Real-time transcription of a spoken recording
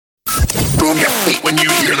move your feet when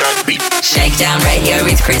you hear that beat. Shakedown Radio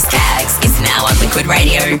with Chris Caggs is now on Liquid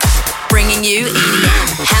Radio. Bringing you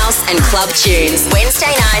EDM, house and club tunes.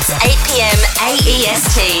 Wednesday nights, 8 p.m.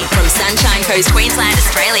 AEST from Sunshine Coast, Queensland,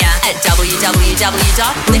 Australia at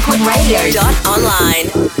www.liquidradio.online.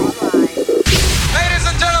 Ladies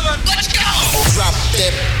and gentlemen, let's go! Drop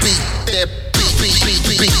that beat, that beat.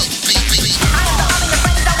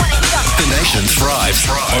 The nation thrives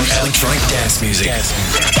on electronic dance music.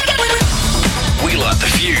 We light the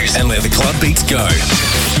fuse and let the club beats go.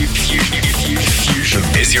 Fusion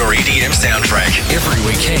is your EDM soundtrack. Every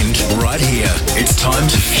weekend, right here, it's time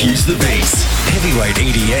to fuse the beats. Heavyweight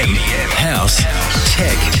EDM, house,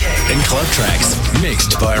 tech, and club tracks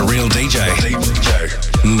mixed by a real DJ.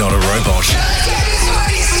 Not a robot.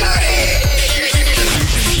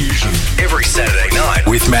 Fusion every Saturday night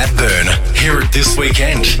with Matt Byrne. Hear it this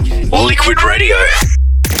weekend. Liquid Radio.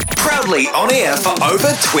 Proudly on air for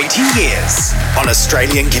over 20 years. On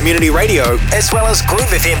Australian Community Radio, as well as Groove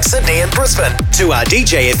FM Sydney and Brisbane,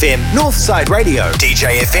 2RDJ FM, Northside Radio,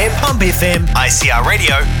 DJ FM, Pump FM, ICR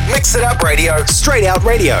Radio, Mix It Up Radio, Straight Out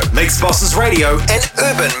Radio, Mix Bosses Radio, and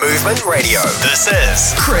Urban Movement Radio. This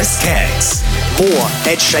is Chris Caggs. More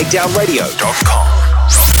at shakedownradio.com.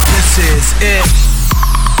 This is it.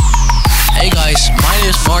 Hey guys, my name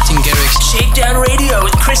is Martin Garrix. Shakedown Radio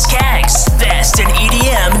with Chris Caggs. Best in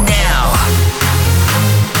EDM now.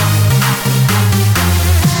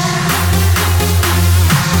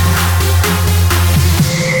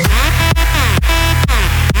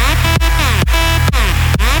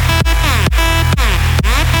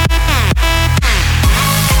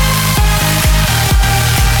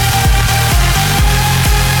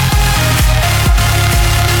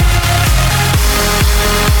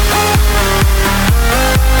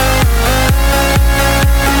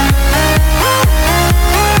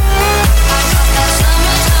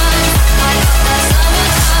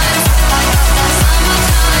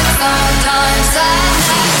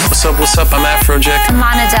 What's up? I'm Afrojack. I'm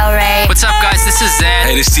Lana Del Rey. What's up, guys? This is Zan.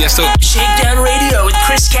 Hey, this is Tiesto. Shakedown Radio with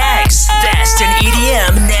Chris Caggs. Best in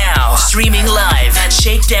EDM now. Streaming live at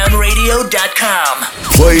shakedownradio.com.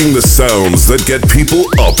 Playing the sounds that get people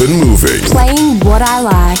up and moving. Playing what I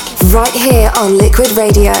like. Right here on Liquid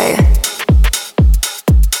Radio.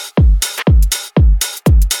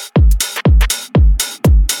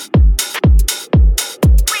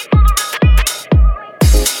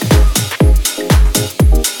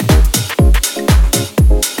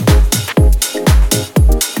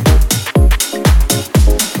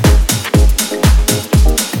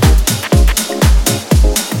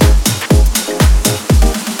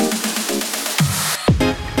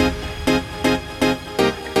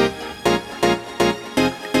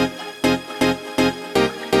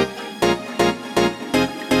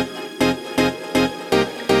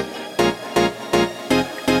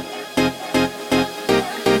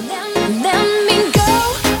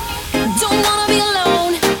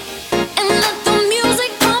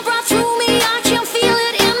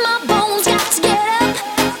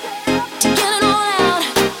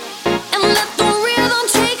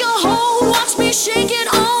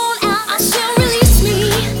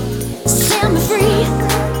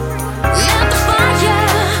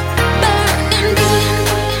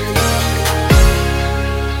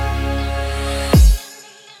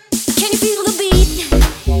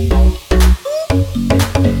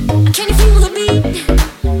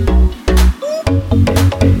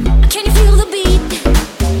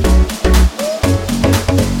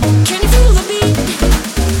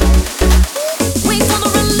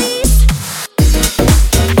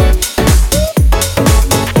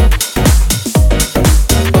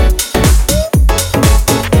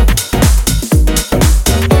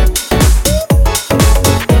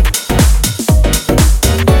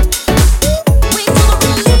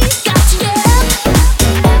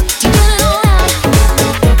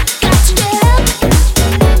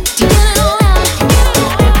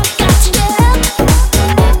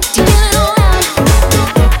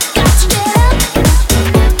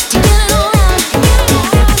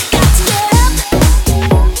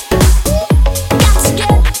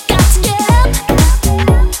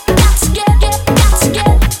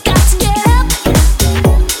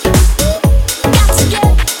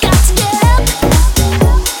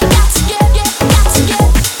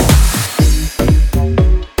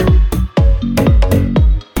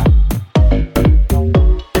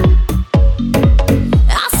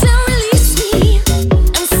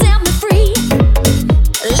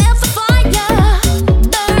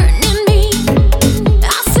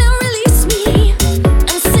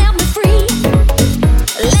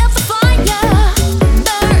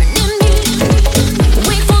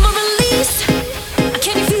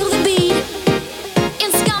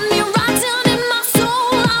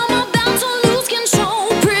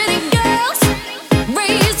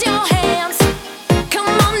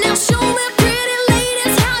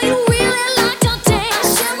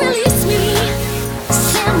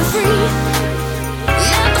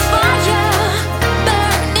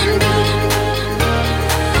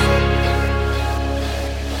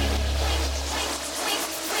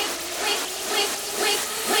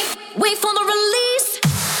 wait for the release.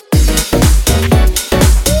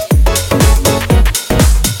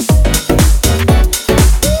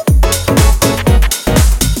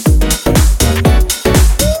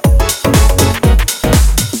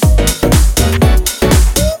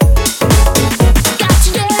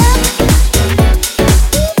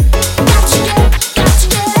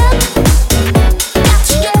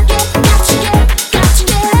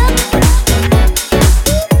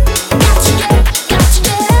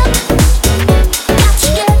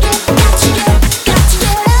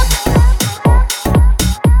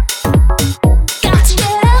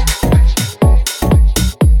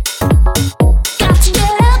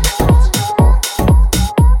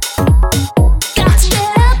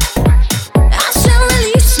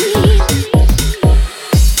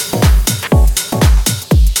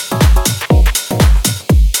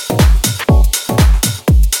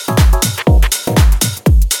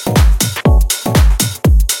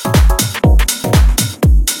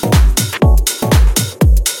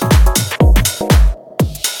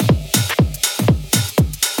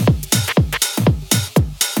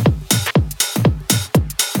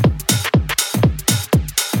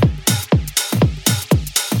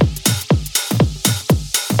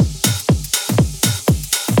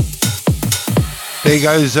 There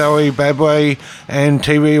goes Zoe Babway and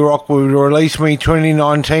TV Rock will release me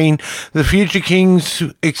 2019, the Future Kings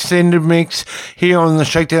extended mix here on the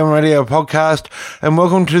Shakedown Radio podcast. And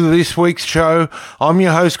welcome to this week's show. I'm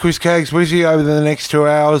your host, Chris Caggs, with you over the next 2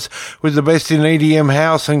 hours with the best in EDM,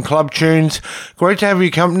 house and club tunes. Great to have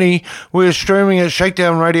your company. We're streaming at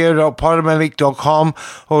shakedownradio.podomatic.com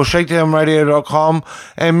or shakedownradio.com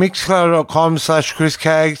and mixcloud.com/Chris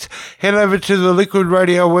Caggs. Head over to the Liquid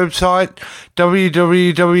Radio website,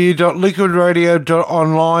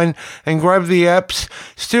 www.liquidradio.online, and grab the apps.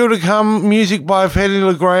 Still to come, music by Fetty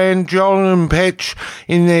Legrand, Joel and Petch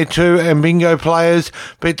in there too, and Bingo Players.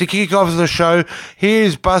 But to kick off the show,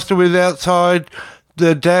 here's Buster with Outside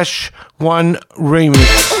the Dash 1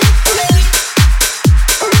 remix.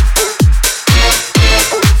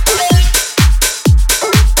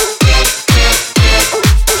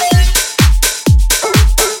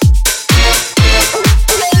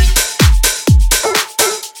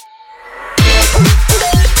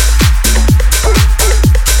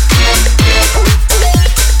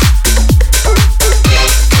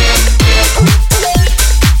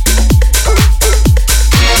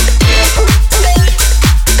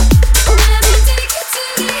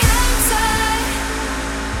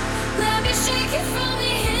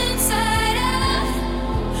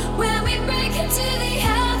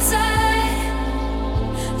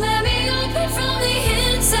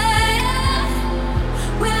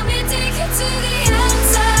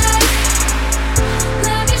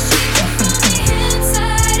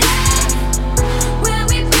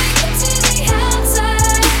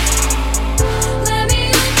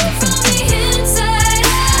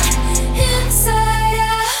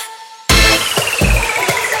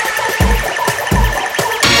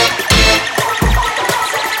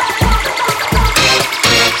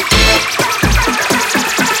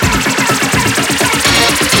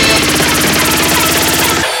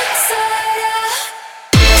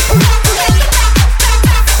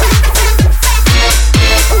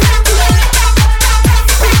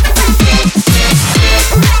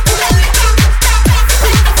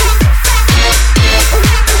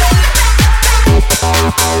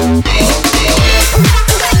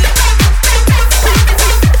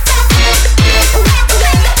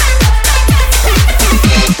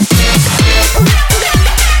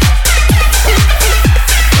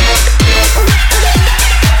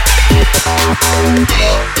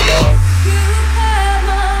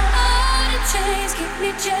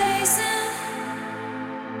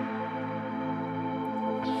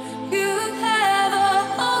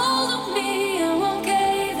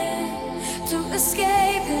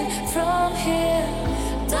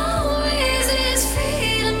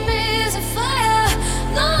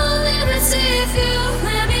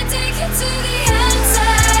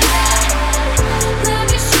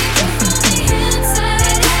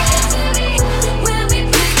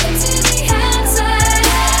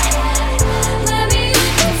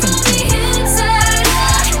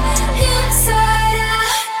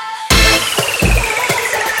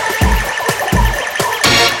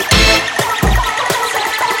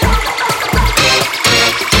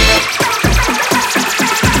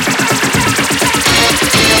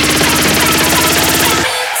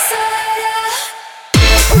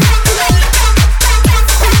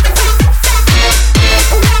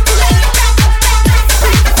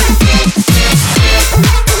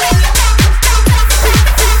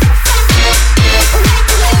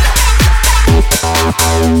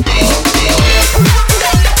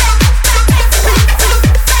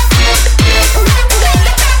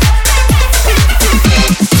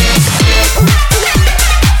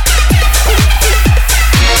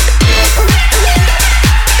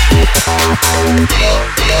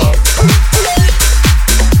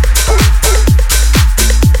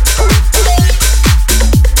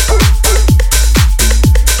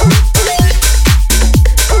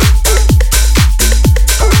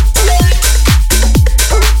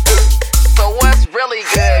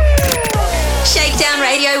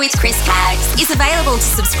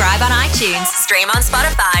 Subscribe on iTunes, stream on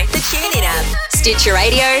Spotify, the TuneIn app, Stitcher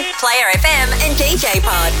Radio, Player FM, and DJ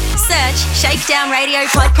Pod. Search Shakedown Radio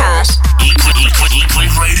Podcast. Equid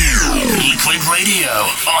Radio,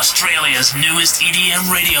 Australia's newest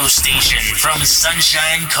EDM radio station from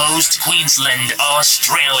Sunshine Coast, Queensland,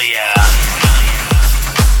 Australia.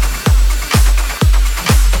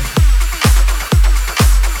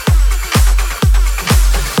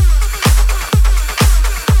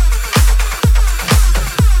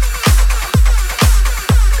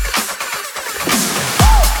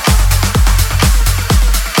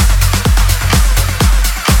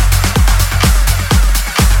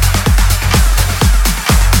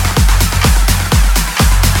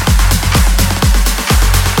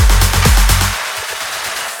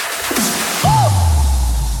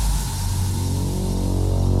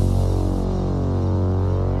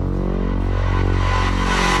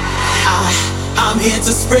 I'm here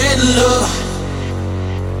to spread love.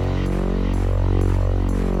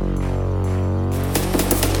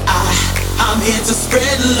 I'm here to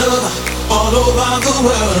spread love all over the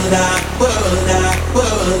world.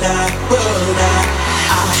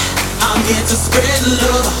 I'm here to spread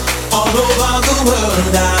love all over the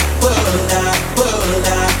world.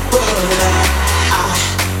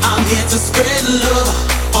 I'm here to spread love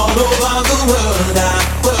all over the world.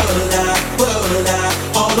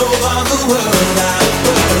 All over the world.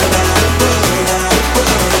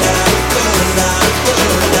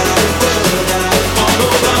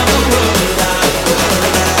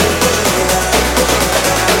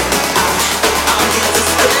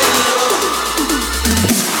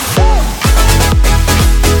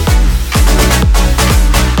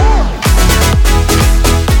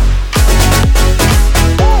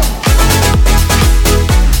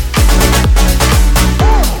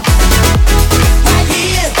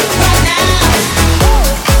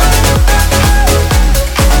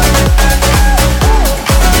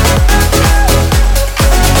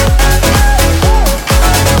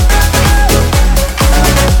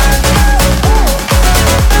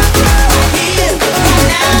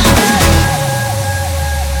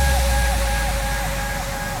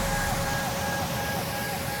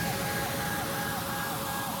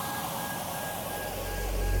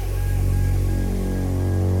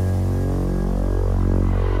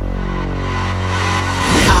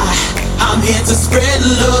 I'm here to spread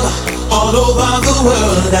love all over the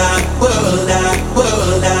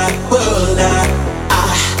world.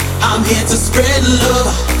 I'm here to spread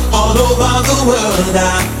love all over the world.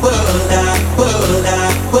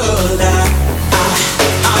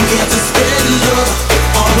 I'm here to spread love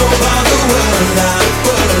all over the world.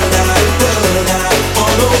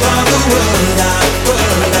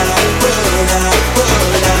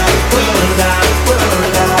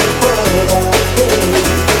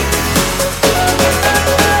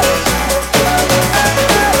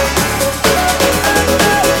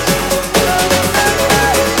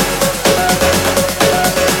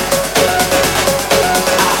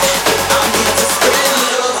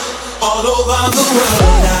 All over the world. All over the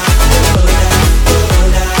world.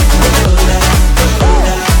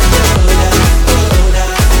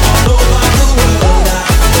 All over the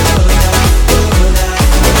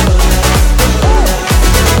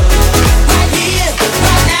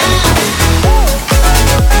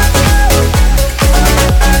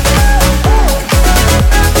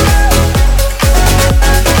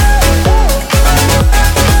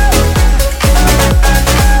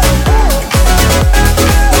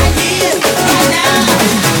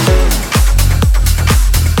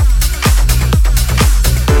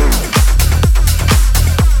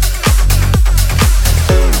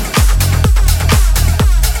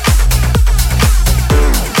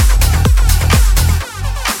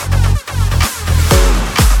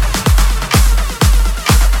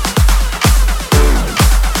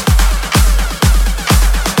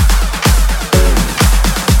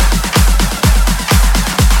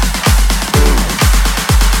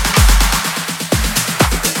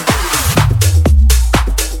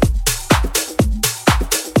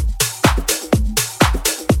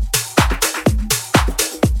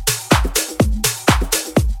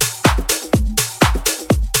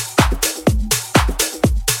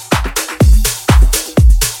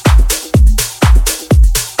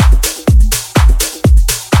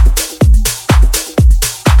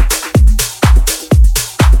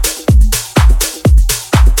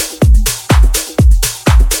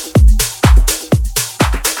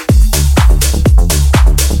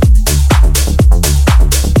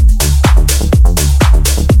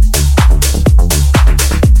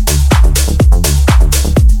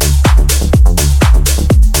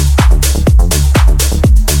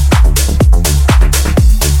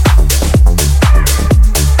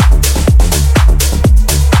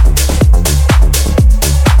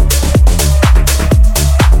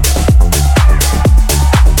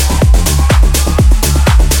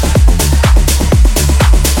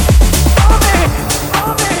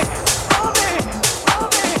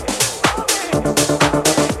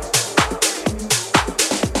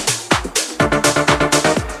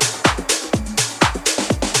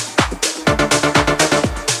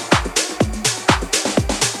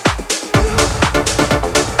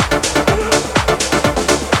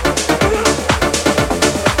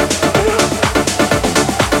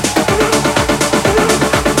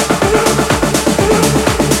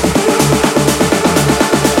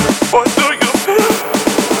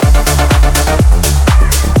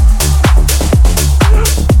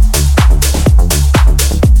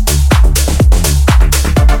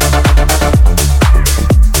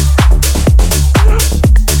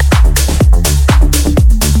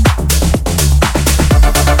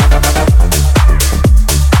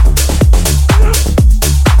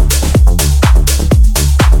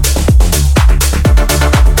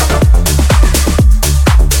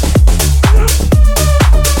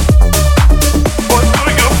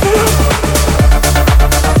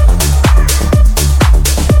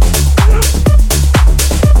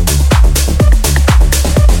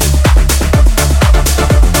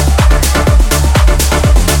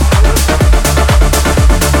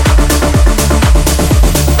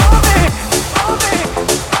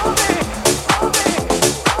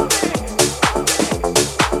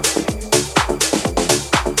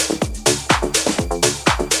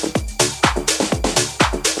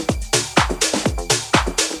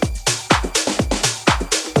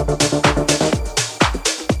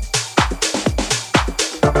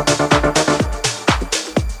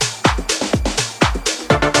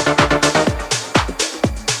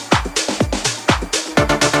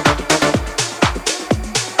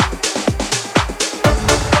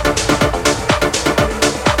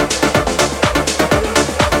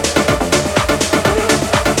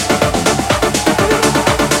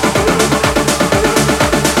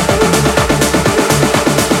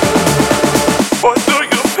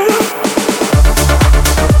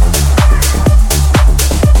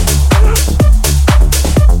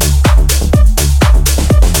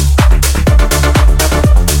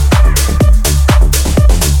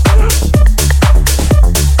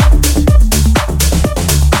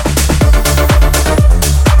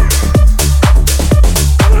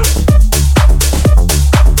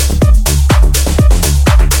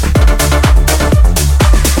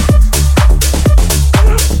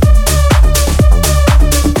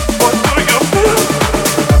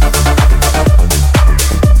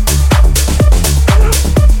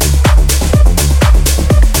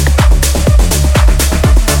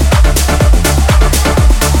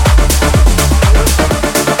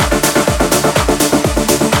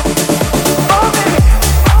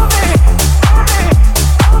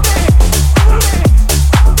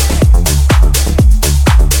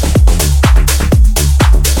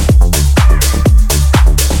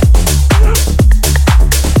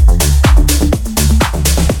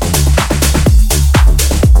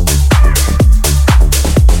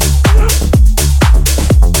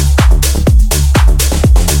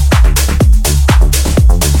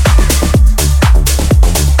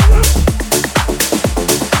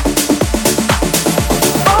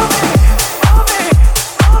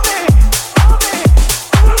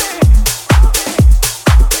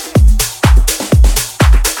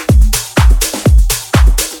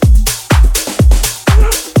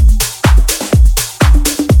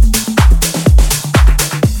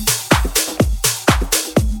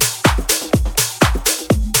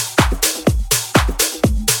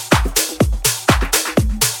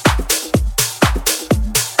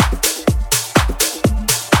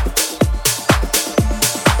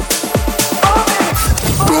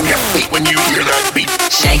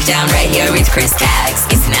Shakedown Radio with Chris Caggs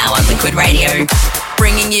is now on Liquid Radio.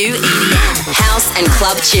 Bringing you EDM, house and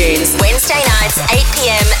club tunes. Wednesday nights, 8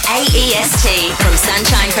 p.m. AEST from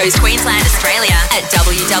Sunshine Coast, Queensland, Australia at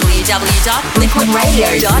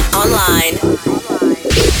www.liquidradio.online.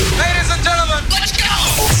 Ladies and gentlemen, let's go!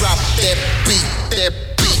 Drop that beat, that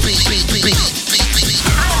beat.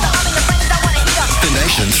 The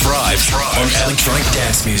nation thrives on electronic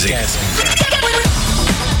dance music.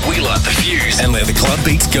 We light the fuse and let the club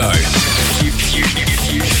beats go.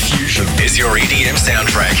 Fusion is your EDM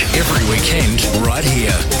soundtrack. Every weekend, right here.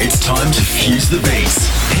 It's time to fuse the beats.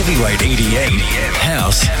 Heavyweight EDM,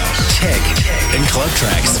 house, tech, and club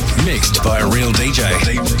tracks. Mixed by a real DJ.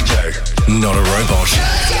 Not a robot.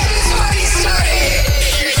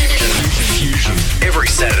 Fusion every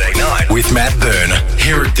Saturday night with Matt Byrne.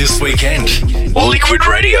 Hear it this weekend. Liquid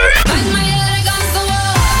Radio.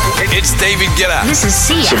 It's David Guetta. This is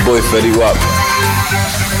Sia. It's your boy Fetty Wap.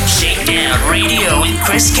 Shakedown Radio with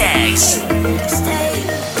Chris Caggs.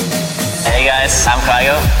 Hey guys, I'm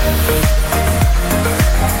Kayo.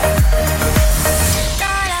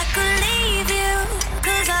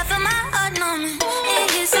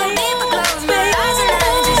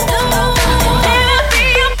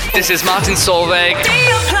 This is Martin Solveig.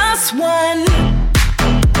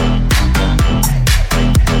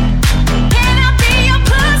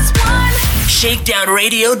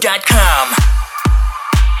 ShakedownRadio.com.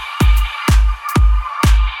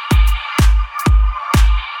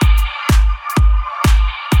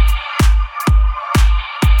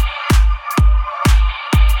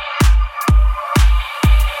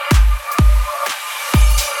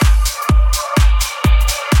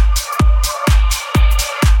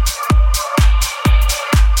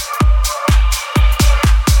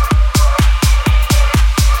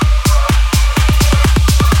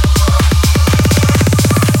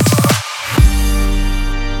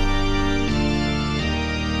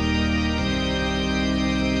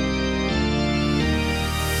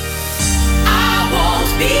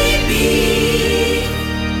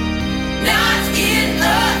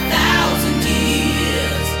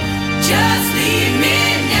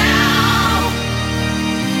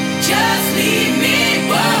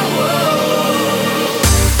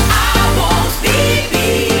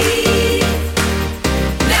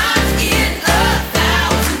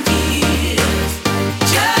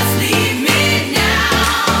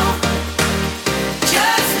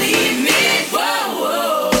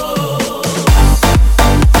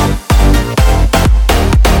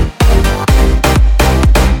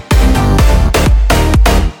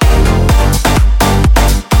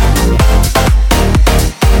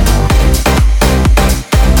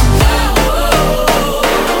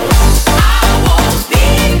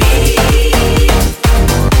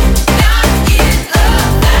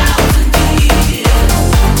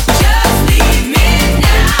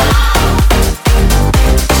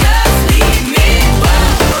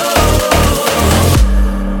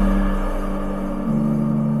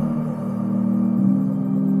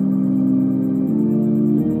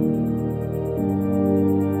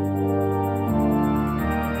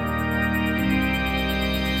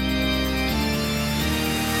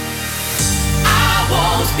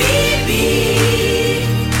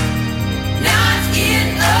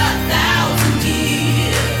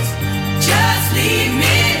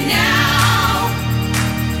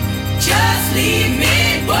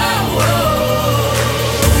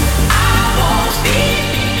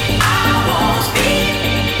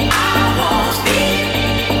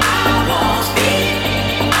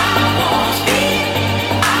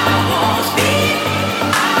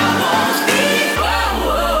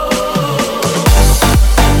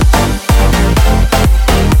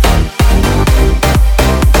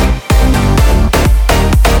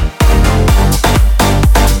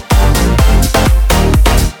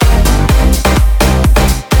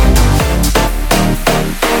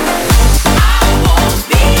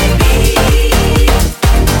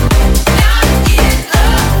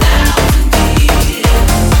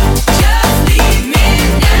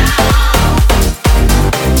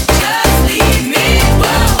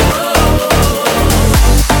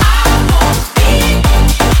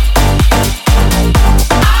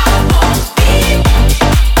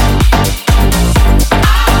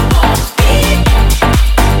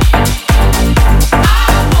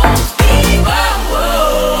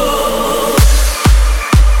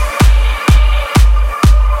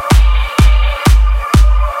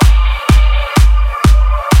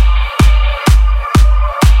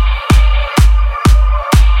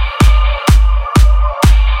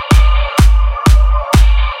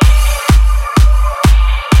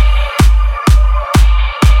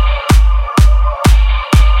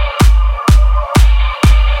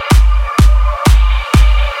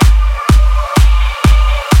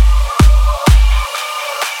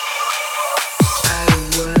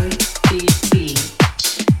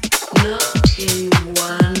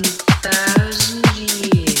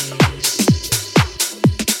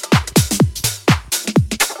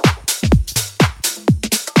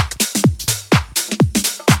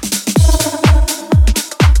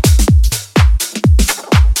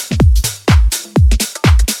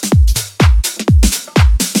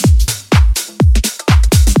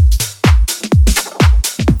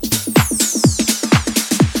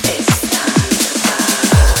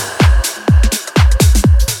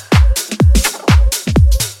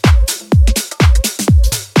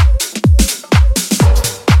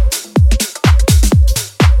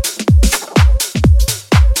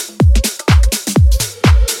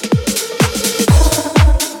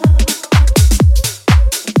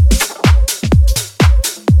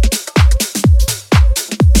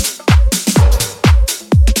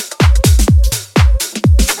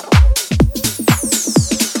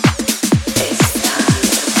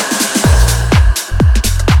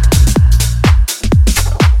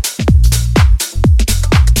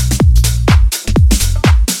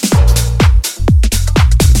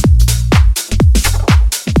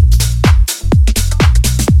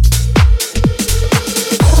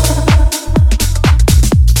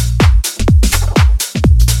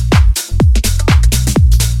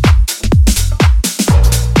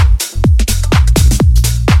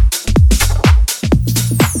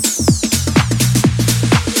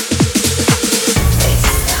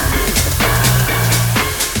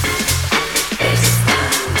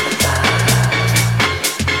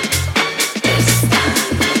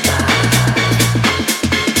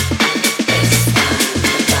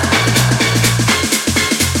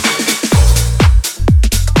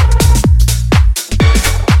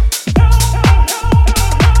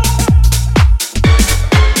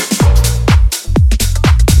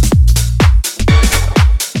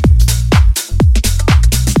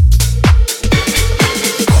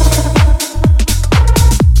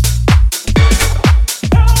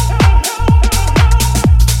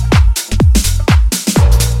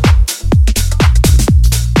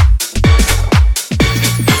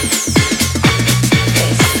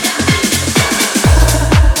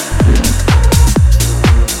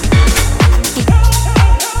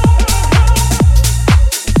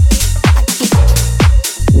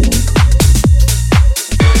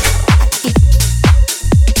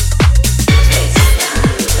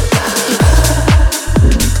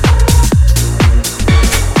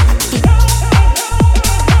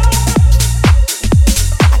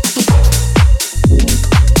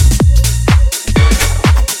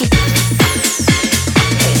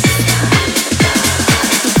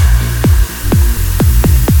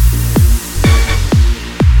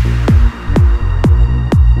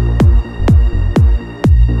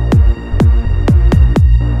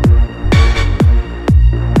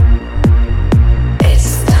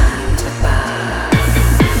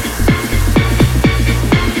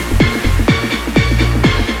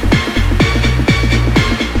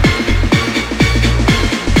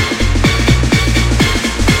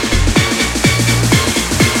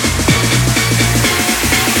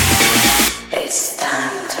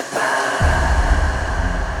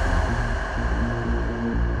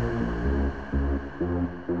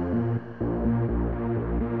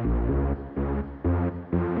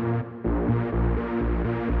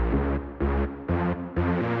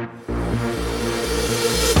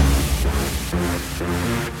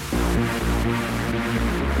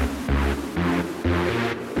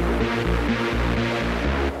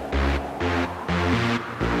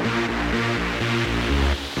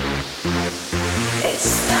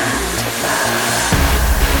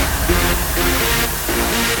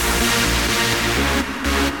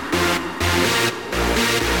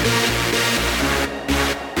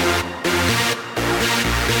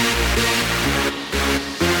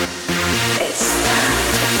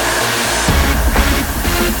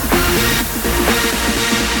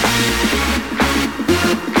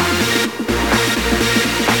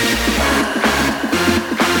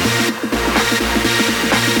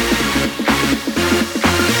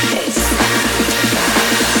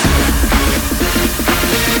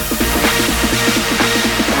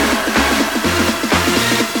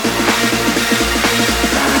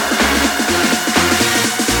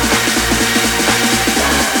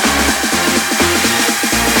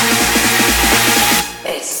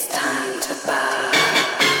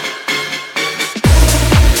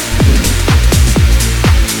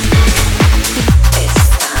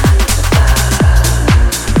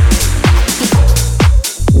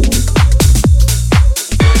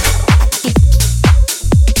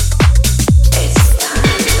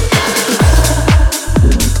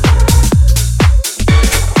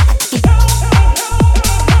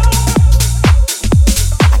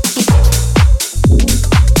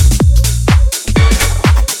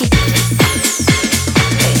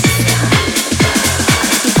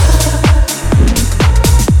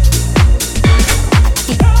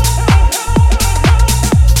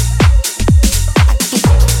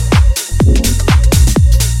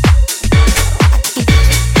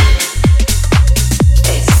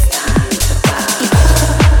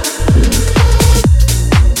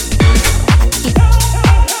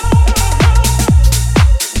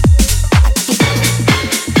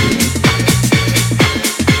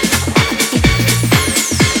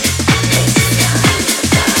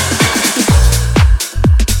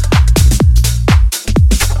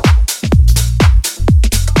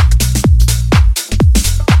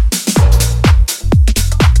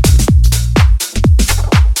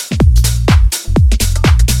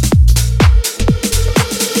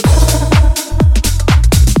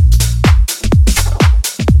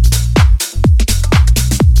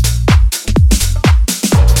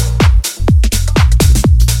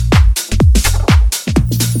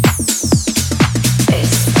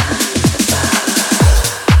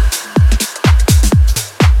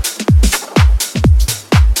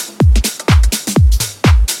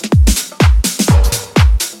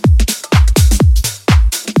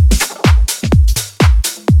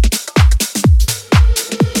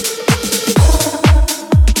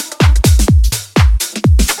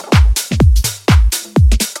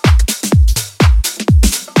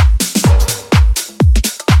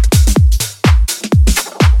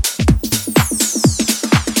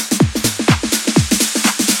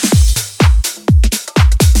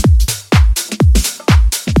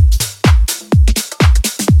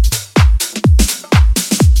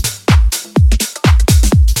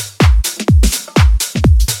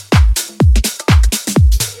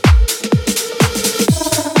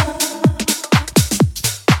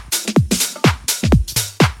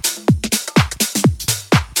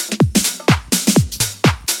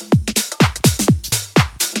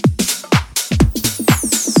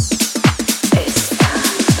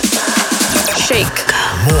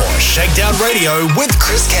 Shakedown Radio with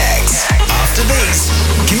Chris Caggs. After these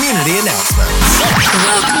community announcements.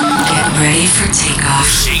 Welcome. Get ready for takeoff.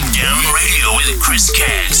 Shakedown Radio with Chris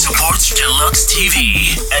Caggs supports Deluxe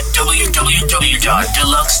TV at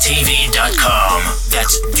www.deluxetv.com.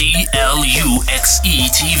 That's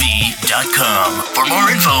DLUXETV.com. For more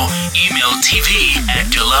info, email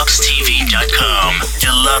tv@deluxetv.com.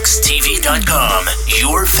 Deluxetv.com,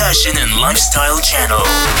 your fashion and lifestyle channel.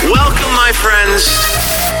 Welcome, my friends.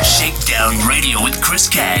 Shakedown Radio with Chris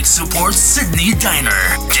Caggs supports Sydney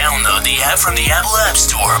Diner. Download the app from the Apple App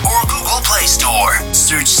Store or Google Play Store.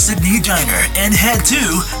 Search Sydney Diner and head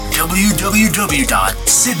to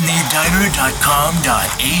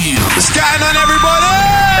www.sydneydiner.com.au. What's going on, everybody?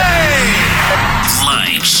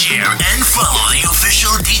 Like, share, and follow the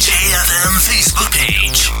official DJFM Facebook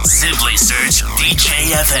page. Simply search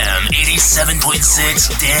DJFM 87.6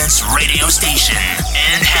 Dance Radio Station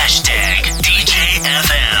and hashtag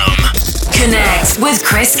DJFM. Connect with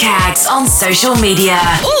Chris Caggs on social media.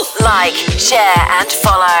 Like, share, and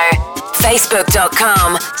follow.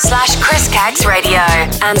 Facebook.com/Chris Caggs Radio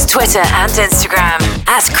and Twitter and Instagram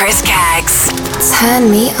 @Chris Caggs.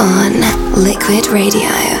 Turn me on, Liquid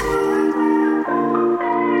Radio.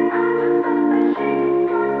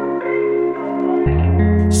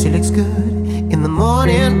 She looks good in the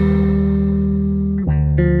morning,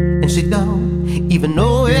 and she don't even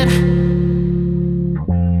know it.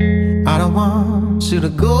 I don't want you to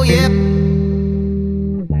go yet.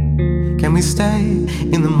 Can we stay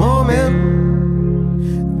in the moment?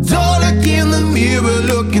 Don't look in the mirror,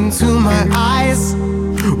 look into my eyes.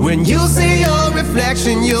 When you see your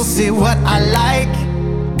reflection, you'll see what I like.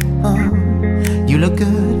 You look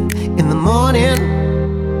good in the morning,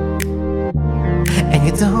 and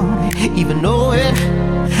you don't even know it.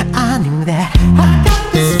 I knew that. I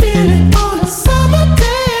got this feeling on a summer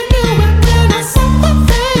day. Knew it when I saw her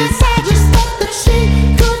face. I just thought that she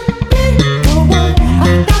could be the one. I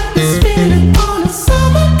got this feeling on a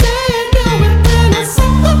summer day. Knew it when I saw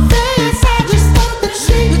her face. I just thought that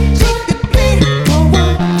she could be the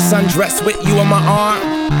one. Sundress with you on my arm.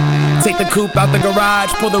 Take the coupe out the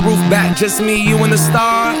garage. Pull the roof back. Just me, you, and the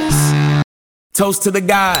stars. Toast to the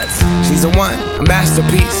gods. She's a one, a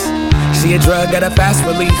masterpiece. She a drug at a fast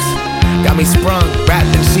release. Got me sprung,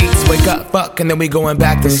 wrapped in sheets. Wake up, fuck, and then we going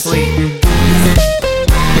back to sleep.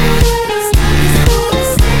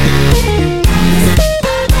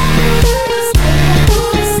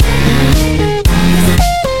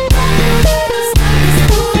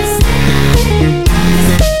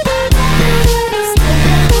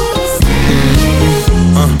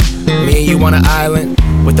 Me and you on an island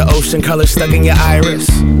with the ocean color stuck in your iris.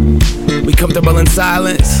 We comfortable in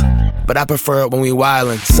silence, but I prefer it when we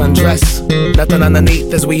wildin'. Sundress, nothing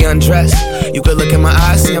underneath as we undress. You could look in my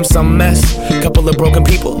eyes, see I'm some mess. Couple of broken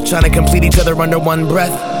people trying to complete each other under one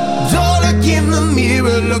breath. Don't look in the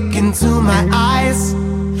mirror, look into my eyes.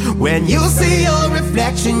 When you see your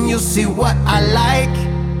reflection, you'll see what I like.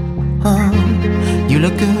 You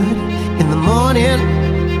look good in the morning,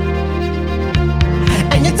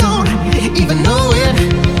 and you don't even know it.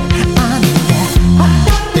 I know that. I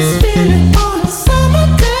got this feeling on a summer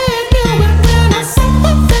day. Knew it when I saw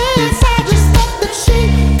her face. I just thought that she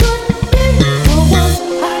could be the one.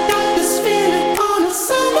 I got this feeling on a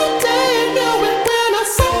summer day. Knew it when I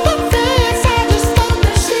saw her face. I just thought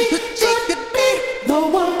that she could be the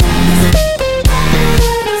one.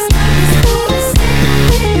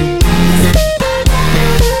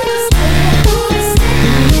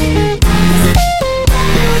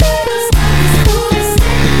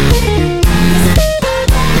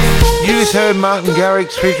 Heard Martin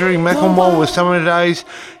Garrix featuring Macklemore with Summer Days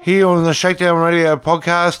here on the Shakedown Radio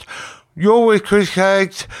podcast. You're with Chris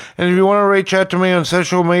Caggs, and if you want to reach out to me on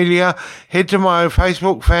social media, head to my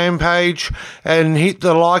Facebook fan page and hit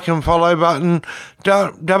the like and follow button.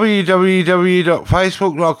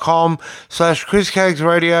 www.facebook.com/Chris Caggs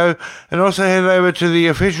Radio, and also head over to the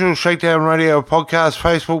official Shakedown Radio podcast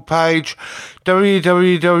Facebook page,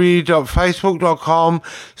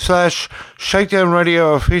 www.facebook.com/Shakedown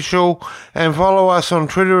Radio Official, and follow us on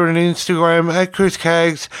Twitter and Instagram @Chris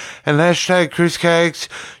Caggs and hashtag Chris Caggs.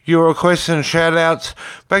 Your requests and shout outs.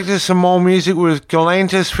 Back to some more music with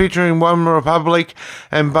Galantis featuring One Republic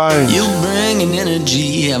and Bones. You bring an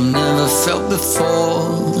energy I've never felt before.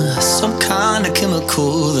 Some kind of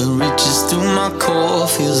chemical that reaches through my core.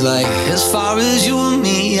 Feels like as far as you and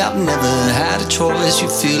me, I've never had a choice. You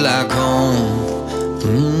feel like home.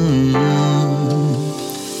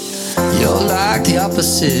 You're like the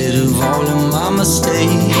opposite of all of my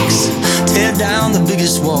mistakes. Tear down the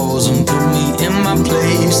biggest walls and put me in my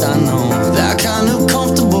place. I know that kind of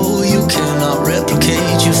comfortable you cannot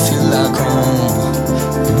replicate. You feel like home.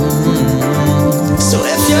 So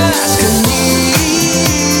if you're asking me,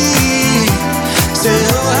 say,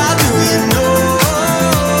 oh, how do you know?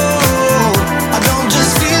 I don't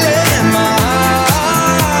just feel it in my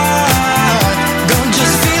heart. Don't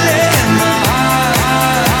just feel it in my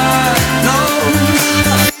heart. No,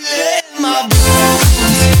 I feel it in my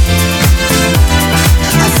bones.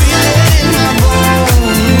 I feel it in my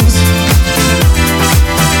bones.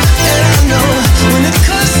 And I know when it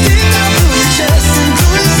comes deep down through your chest and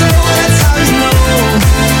through your soul, that's how you know.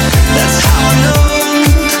 That's how I know.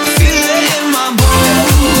 Feel it in my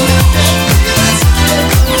bones.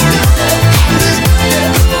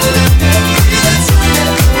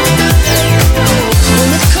 When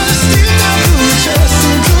it comes deep down through your chest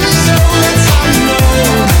and through your soul, that's how you know.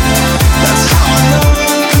 That's how I know.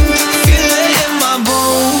 Feel it in my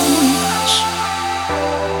bones.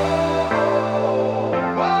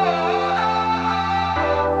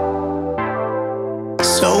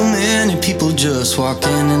 So many people just walk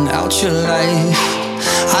in and out your life.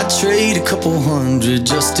 I trade a couple hundred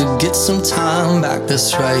just to get some time back,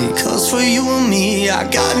 that's right. Cause for you and me, I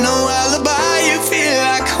got no alibi, you feel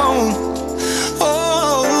like home.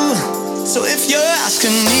 Oh, so if you're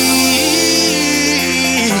asking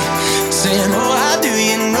me, saying, oh, how do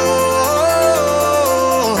you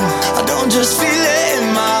know? I don't just feel it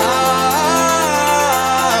in my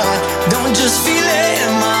heart. Don't just feel it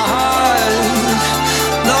in my heart.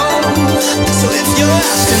 No, so if you're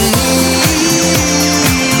asking me,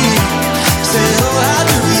 say, oh, how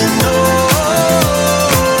do you know?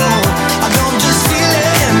 I don't just feel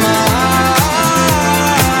it in my heart.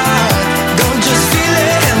 Don't just feel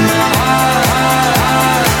it in my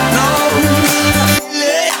heart. No, I feel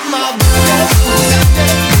it in my bones.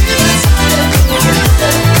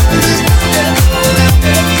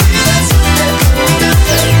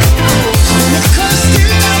 When it comes deep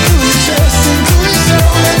down through your chest and through your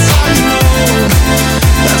soul, that's how you know.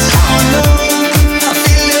 That's how I know. I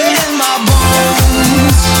feel it in my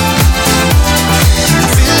bones. I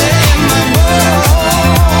feel it in my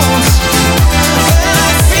bones. I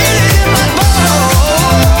feel it in my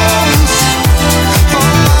bones. Oh,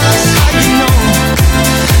 that's how you know.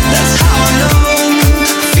 That's how I know.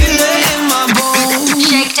 Feel it in my bones.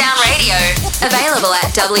 Shakedown Radio. Available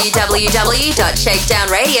at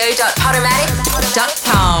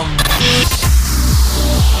www.shakedownradio.podomatic.com.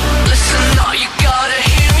 Listen, now you gotta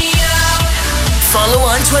hear me out. Follow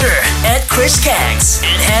on Twitter at Chris Cags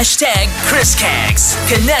and hashtag Chris Cags.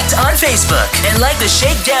 Connect on Facebook and like the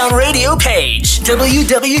Shakedown Radio page.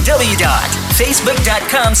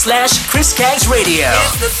 www.facebook.com/Chris Cags Radio.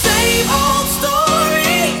 It's the same old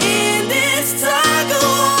story in this tug of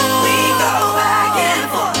war. We go back and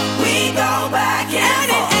forth. We go back and forth.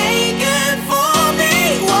 And it ain't good for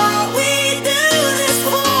me. What we do this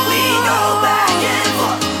for? We go back and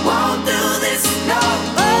forth. Won't do this no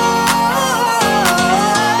more.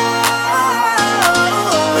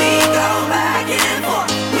 We go back and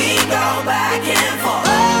forth. We go back and forth.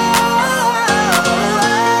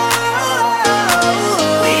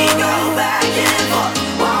 We go back and forth.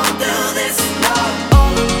 Won't do this no.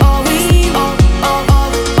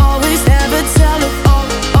 All we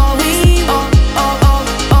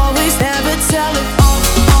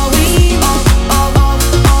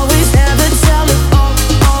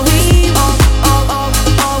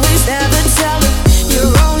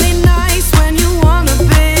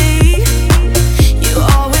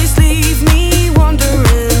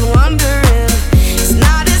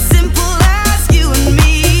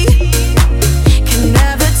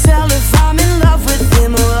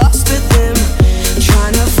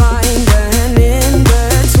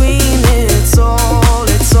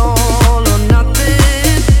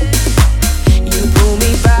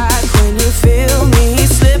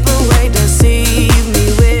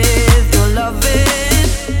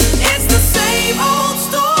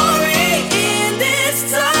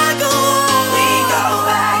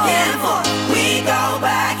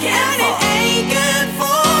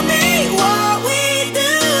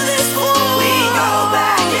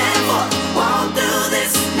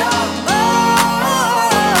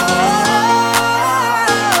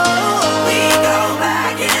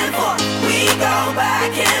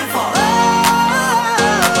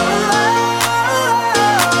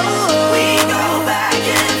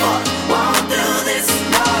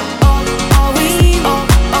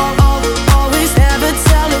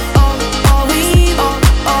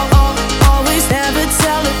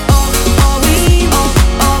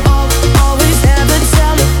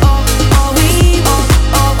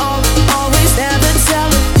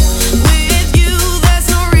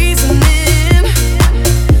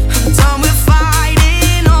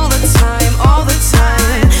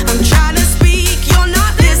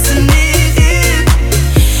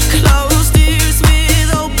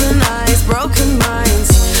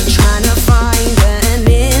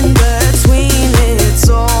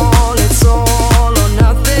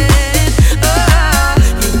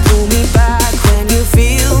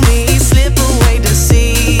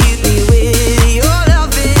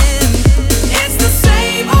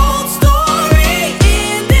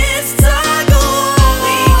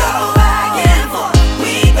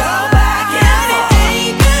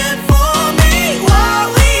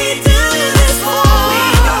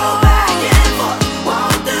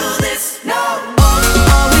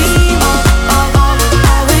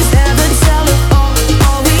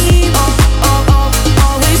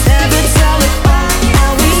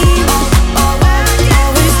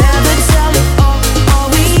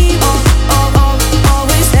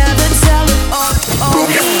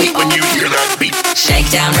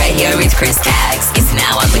Kaggs is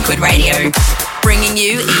now on Liquid Radio. Bringing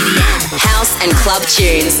you EDM, house and club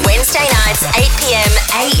tunes. Wednesday nights, 8 p.m.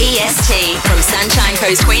 AEST from Sunshine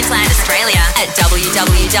Coast, Queensland, Australia at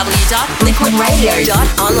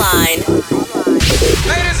www.liquidradio.online.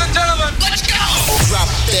 Ladies and gentlemen, let's go! Drop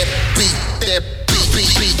that beat, that beat.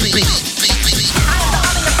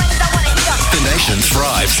 The nation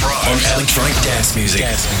thrives on electronic dance music.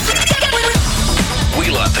 We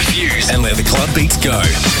light the fuse and let the club beats go.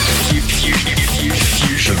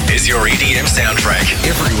 Fusion is your EDM soundtrack.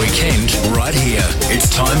 Every weekend, right here. It's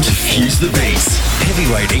time to fuse the beats.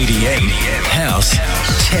 Heavyweight EDM, house,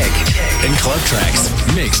 tech, and club tracks.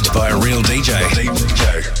 Mixed by a real DJ.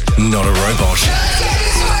 Not a robot.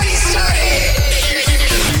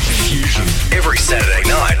 Fusion every Saturday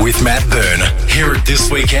night with Matt Byrne. Hear it this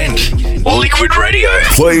weekend. Liquid Radio.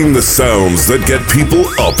 Playing the sounds that get people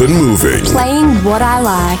up and moving. Playing what I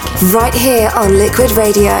like. Right here on Liquid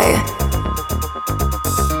Radio.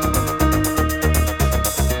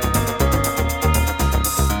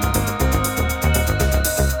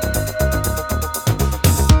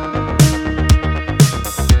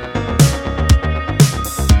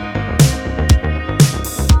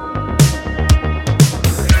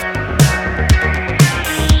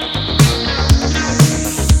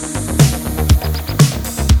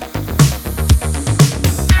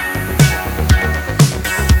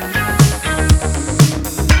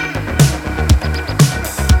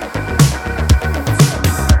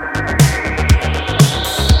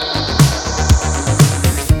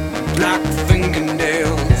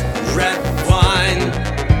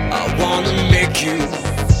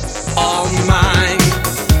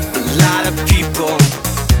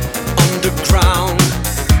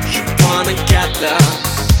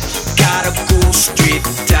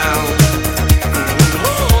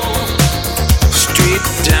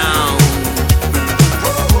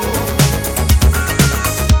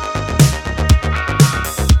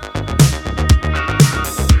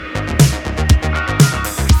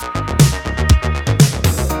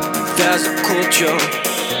 There's a culture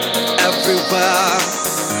everywhere.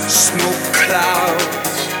 Smoke cloud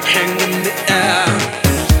hang in the air.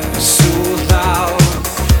 So loud,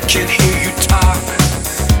 can't hear you talk.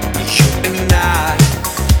 You and I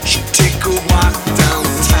should take a walk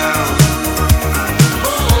downtown.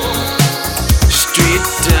 Straight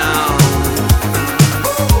down.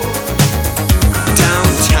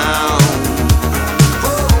 Downtown.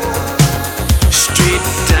 Straight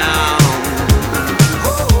down.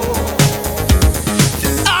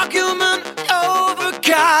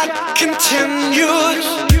 Continued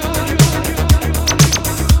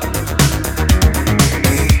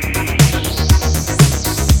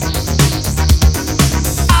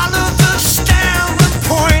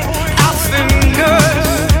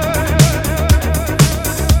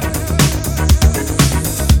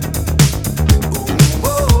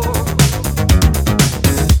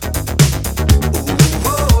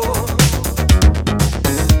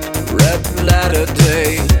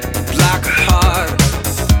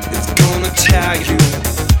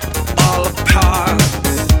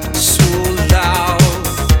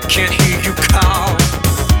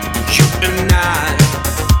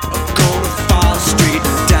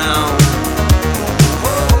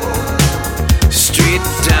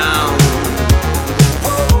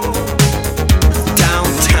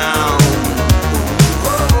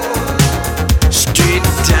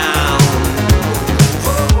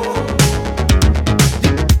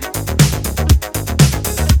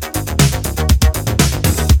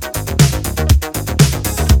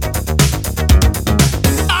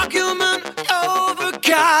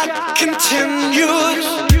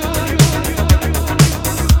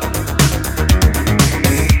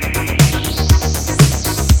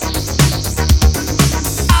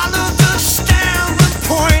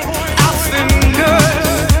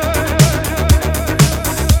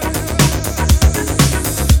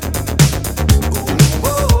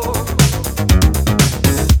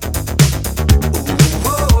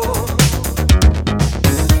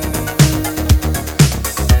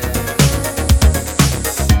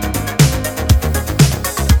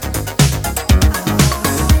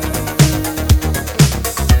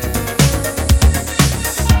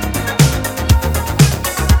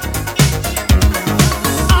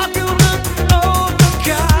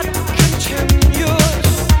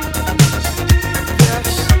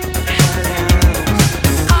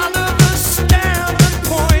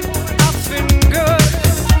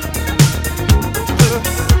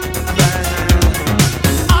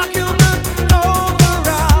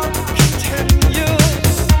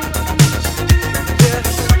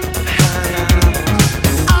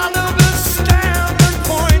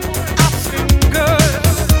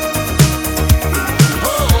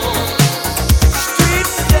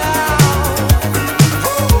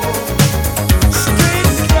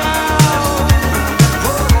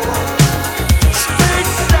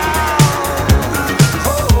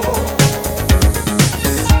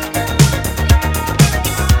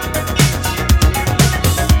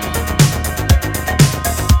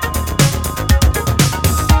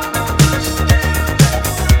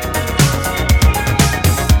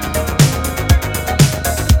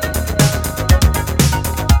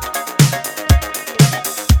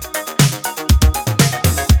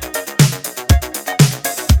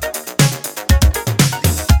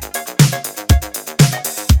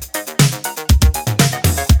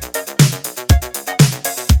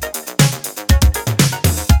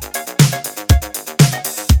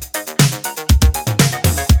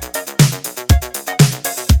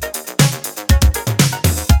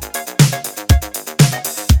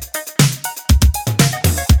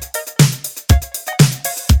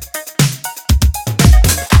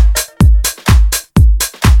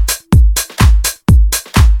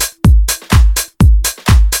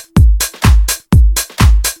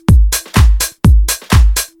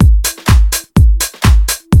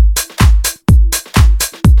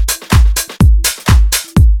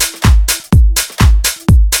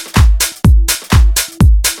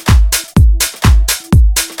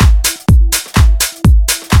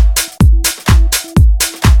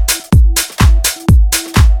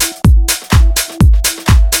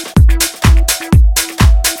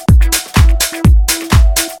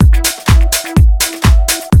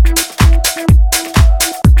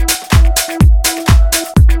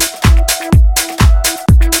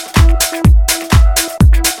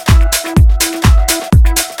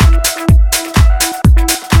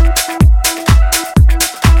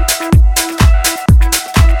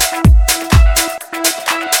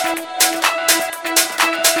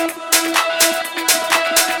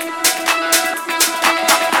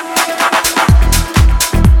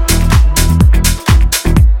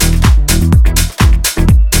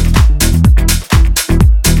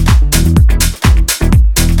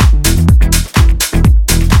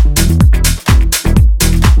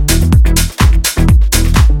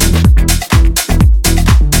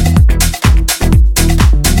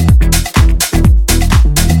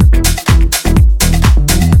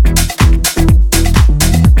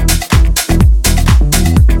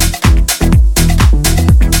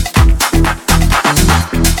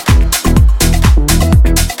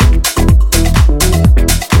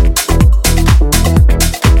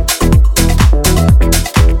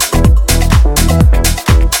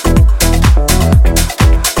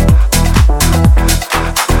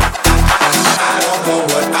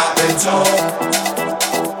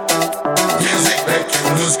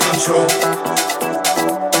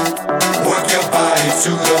to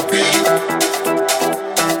the beat.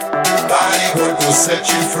 Body work will set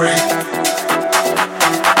you free.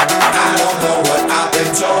 I don't know what I've been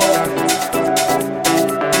told.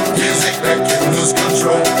 Music make you lose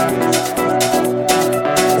control.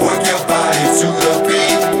 Work your body to the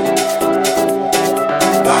beat.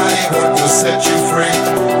 Body work will set you free.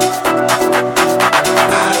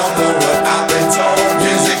 I don't know what I've been told.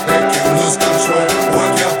 Music make you lose control.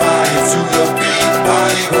 Work your body to the beat.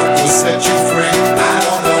 Body work will set you free. I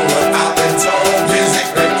don't know what I've been told. Music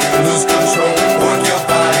make you lose control. Work your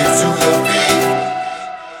body to the beat.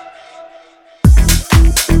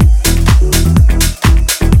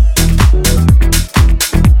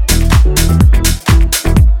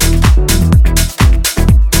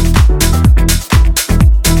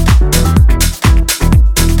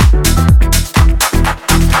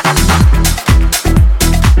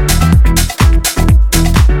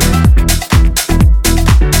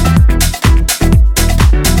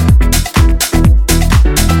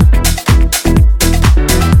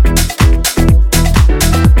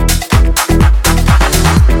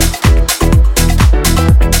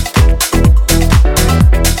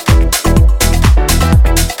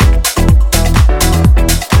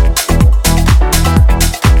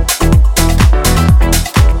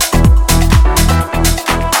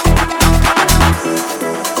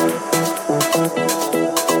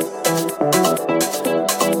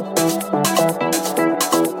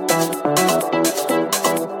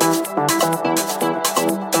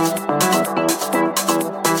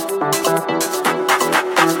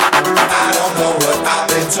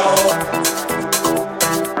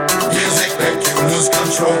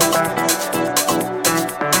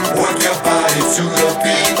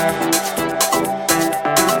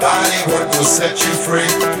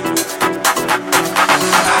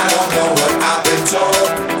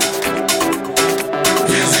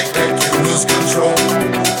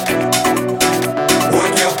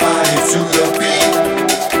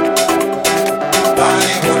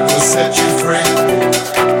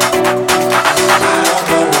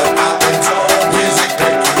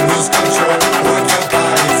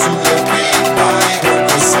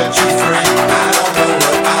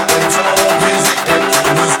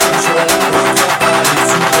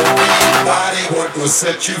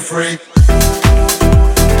 Set you free.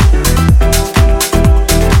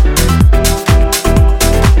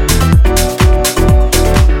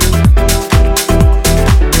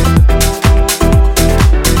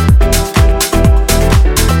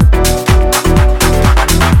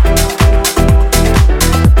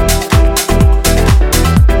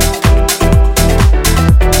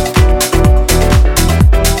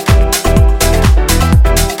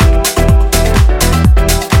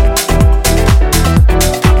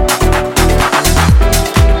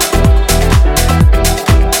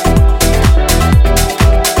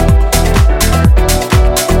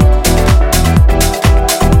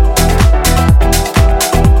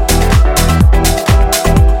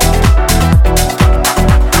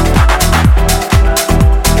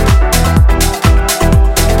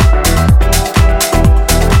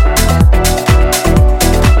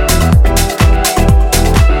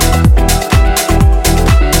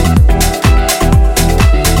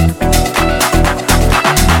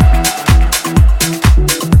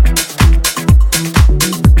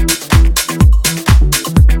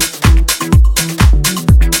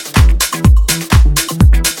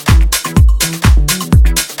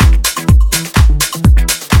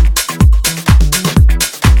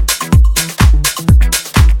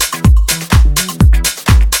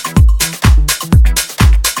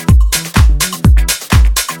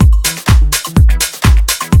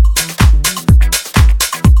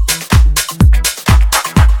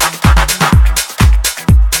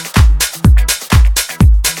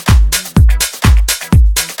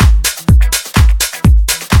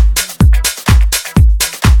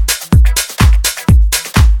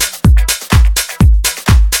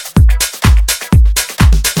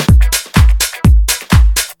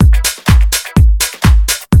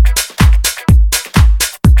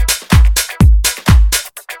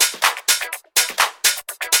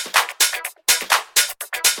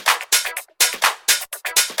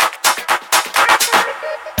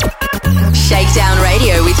 Shakedown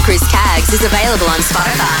Radio with Chris Caggs is available on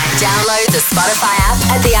Spotify. Download the Spotify app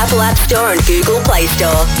at the Apple App Store and Google Play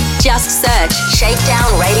Store. Just search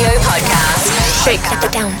Shakedown Radio Podcast.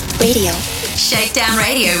 Shakedown Radio. Shakedown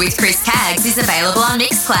Radio with Chris Caggs is available on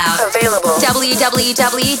Mixcloud. Available.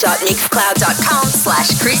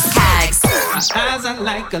 www.mixcloud.com/Chris Caggs. My eyes are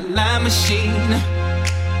like a lie machine.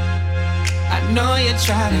 I know you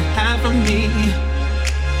try to hide from me.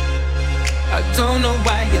 I don't know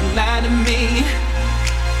why you lie to me.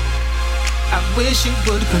 wish you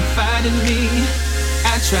would confide in me.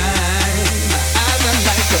 I tried. My eyes are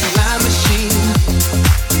like a lie machine.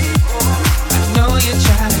 I know you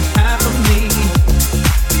try to hide from me.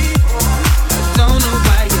 I don't know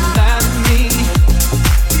why you lie to me.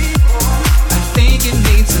 I think you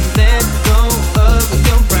need to let go of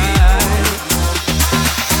your pride.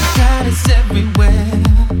 God is everywhere,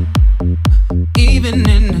 even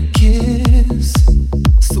in a kiss.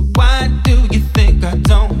 So why do you think I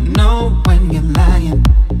don't know when you're lying?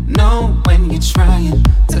 Know when you're trying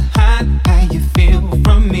to hide how you feel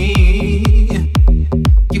from me.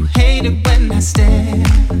 You hate it when I stare.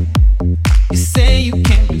 You say you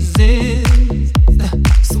can't resist.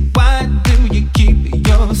 So why do you keep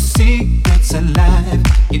your secrets alive?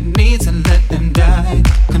 You need to let them die.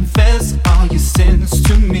 Confess all your sins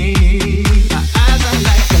to me. My eyes are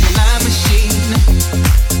like a lie machine.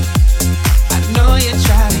 I know you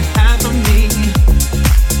try to hide from me.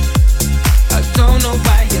 I don't know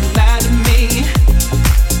why you lie to me.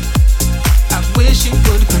 I wish you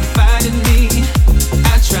would confide in me.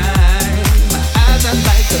 I tried. My eyes are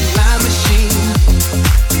like a lie machine.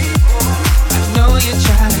 I know you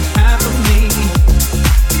try to hide from me.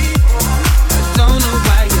 I don't know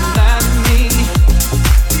why you lie to me.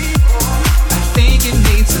 I think you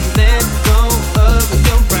need to let go of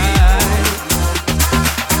your pride.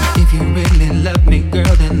 If you really love me,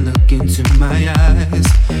 girl, then look into my eyes.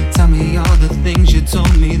 Tell me all the things you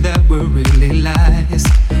told me that were really lies.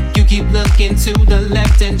 You keep looking to the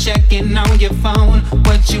left and checking on your phone.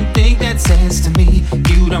 What you think that says to me?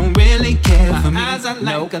 You don't really care for me. My eyes are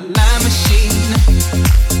like a lie machine.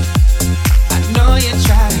 I know you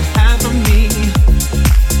try to hide from me.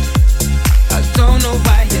 I don't know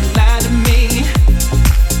why you lie to me.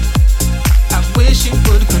 I wish you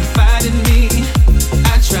would confide in me.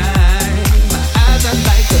 I tried. My eyes are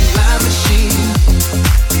like a lie machine.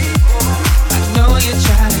 I know you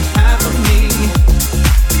try to hide from me.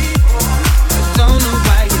 I don't know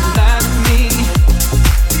why you lie to me.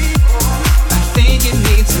 I think you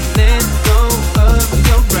need to let go of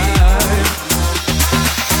your pride.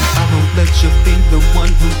 I won't let you be the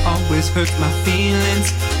one who always hurts my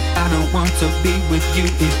feelings. I don't want to be with you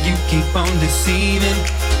if you keep on deceiving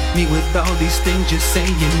me with all these things you say.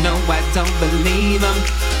 You know I don't believe them.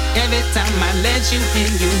 Every time I let you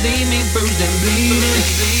in, you leave me bruised and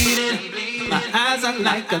bleeding. My eyes are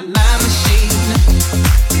like a lie machine.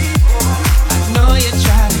 I know you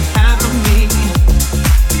try to hide from me.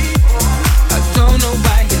 I don't know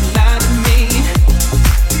why you lie to me.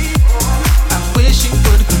 I wish you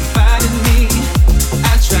would confide in me.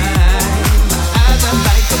 I tried. My eyes are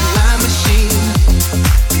like a lie machine.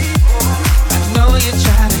 I know you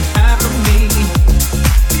try to hide from me.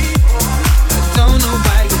 I don't know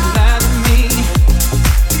why you lie to me.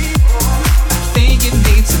 I think you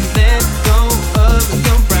need to let go of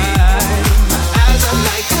your pride.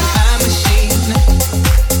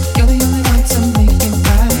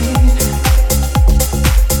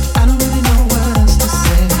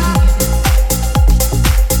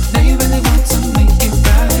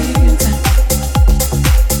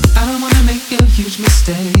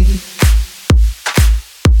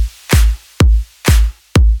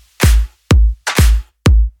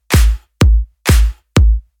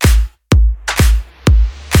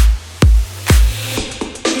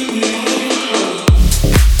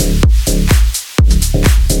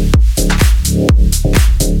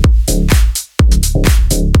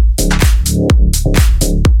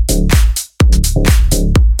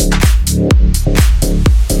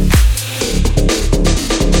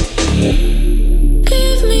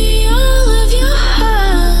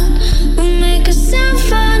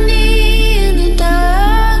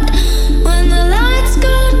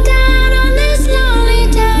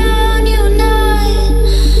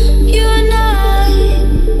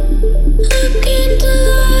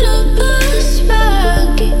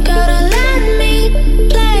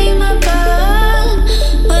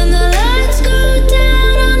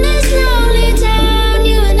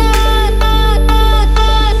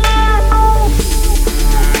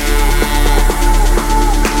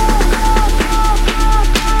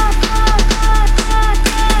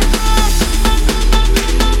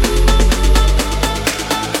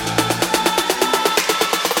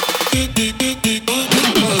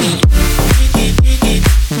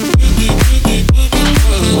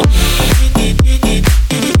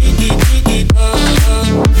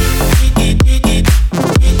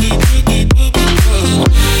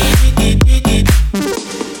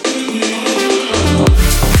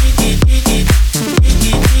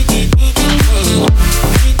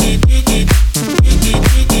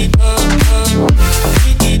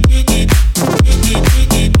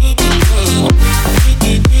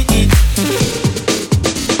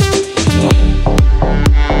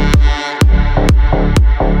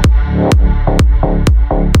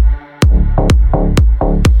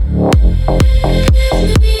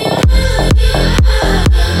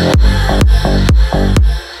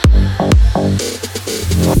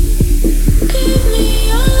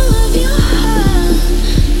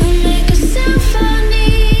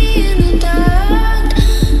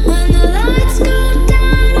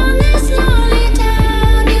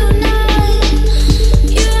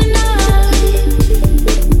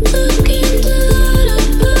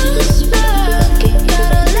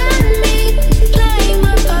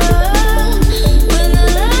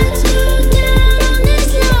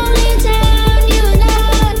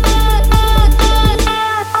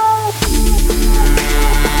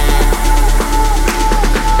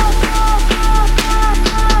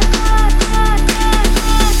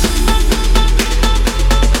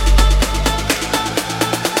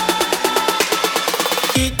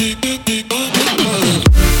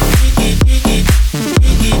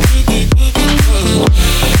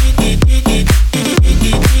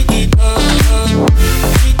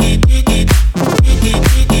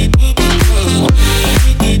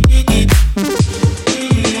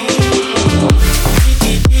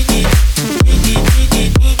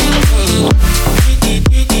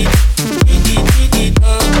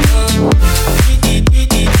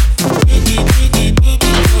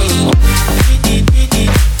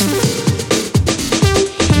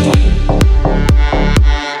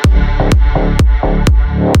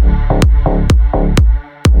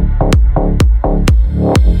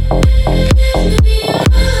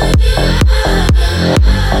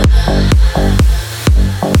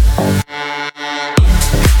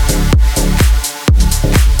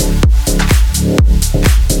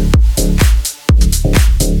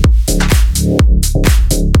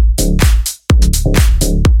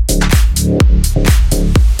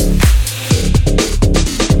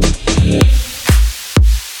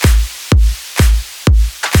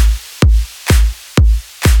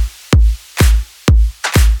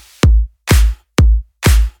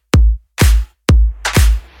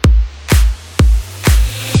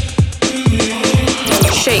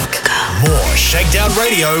 Shakedown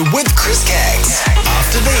Radio with Chris Caggs.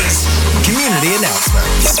 After these, community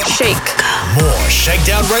announcements. Shake. More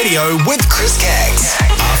Shakedown Radio with Chris Caggs.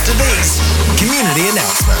 After these, community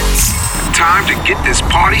announcements. Time to get this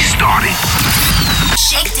party started.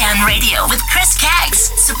 Shakedown Radio with Chris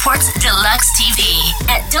Caggs supports Deluxe TV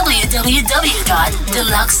at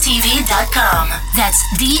www.deluxetv.com. That's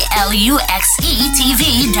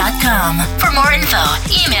DLUXETV.com. For more info,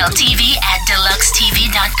 email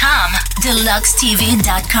tv@deluxetv.com.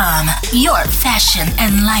 DeluxeTV.com, your fashion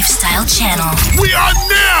and lifestyle channel. We are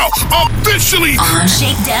now officially on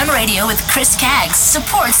Shakedown Radio with Chris Caggs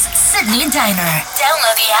supports Sydney Diner.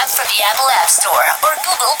 Download the app from the Apple App Store or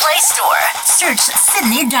Google Play Store. Search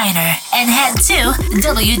Sydney Diner and head to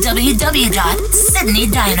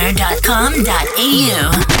www.sydneydiner.com.au.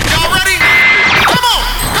 Y'all ready? Come on!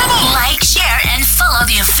 Like, share, and follow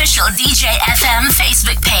the official DJ FM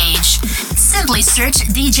Facebook page. Simply search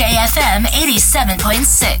DJ FM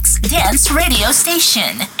 87.6 Dance Radio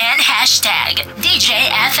Station and hashtag DJ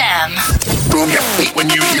FM. Boom your feet when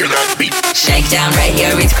you hear that beat. Shakedown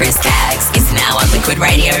Radio with Chris Caggs is now on Liquid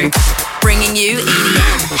Radio. Bringing you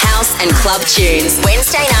EDM, house and club tunes.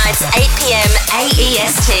 Wednesday nights, 8 p.m.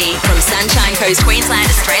 AEST from Sunshine Coast, Queensland,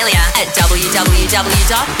 Australia at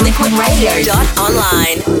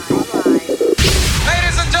www.liquidradio.online.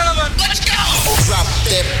 Ladies and gentlemen, let's go! Drop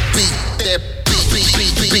that beat, that beat.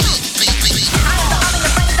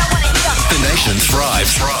 The nation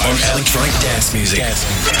thrives on electronic dance music.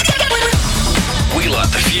 We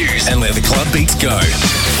light the fuse and let the club beats go.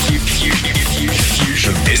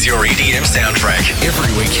 Fusion is your EDM soundtrack.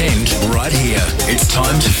 Every weekend, right here. It's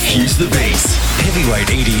time to fuse the beats. Heavyweight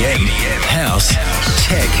EDM, house,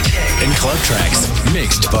 tech, and club tracks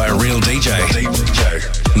mixed by a real DJ.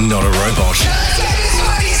 Not a robot.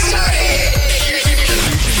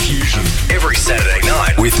 Fusion every Saturday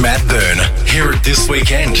night with Matt Byrne. Hear it this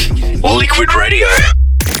weekend. Liquid Radio.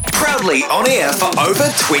 Proudly on air for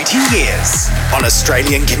over 20 years. On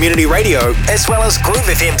Australian Community Radio, as well as Groove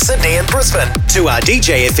FM Sydney and Brisbane. To our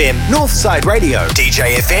DJ FM Northside Radio,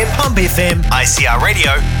 DJ FM Pump FM, ICR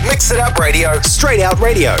Radio, Mix It Up Radio, Straight Out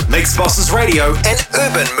Radio, Mix Bosses Radio, and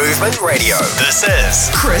Urban Movement Radio. This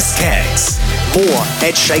is Chris Caggs. More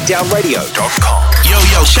at shakedownradio.com. Yo,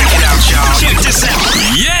 check it out, y'all. Check this out.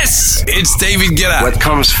 Yes, it's David Guetta. What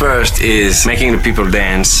comes first is making the people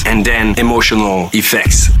dance and then emotional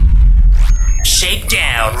effects.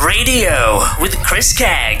 Shakedown Radio with Chris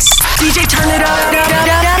Caggs. DJ, turn it up.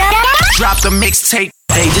 Drop the mixtape.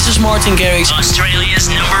 Hey, this is Martin Garrix. Australia's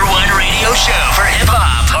 #1 radio show for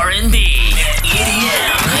hip-hop, R&B, and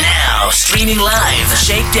EDM. Now, streaming live,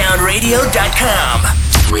 shakedownradio.com.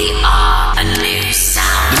 We are a new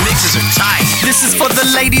sound. The mixes are tight. This is for the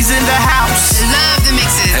ladies in the house. Love the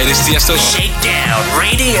mixes. Hey, this is Tiesto. Shakedown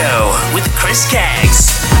Radio with Chris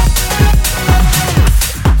Caggs.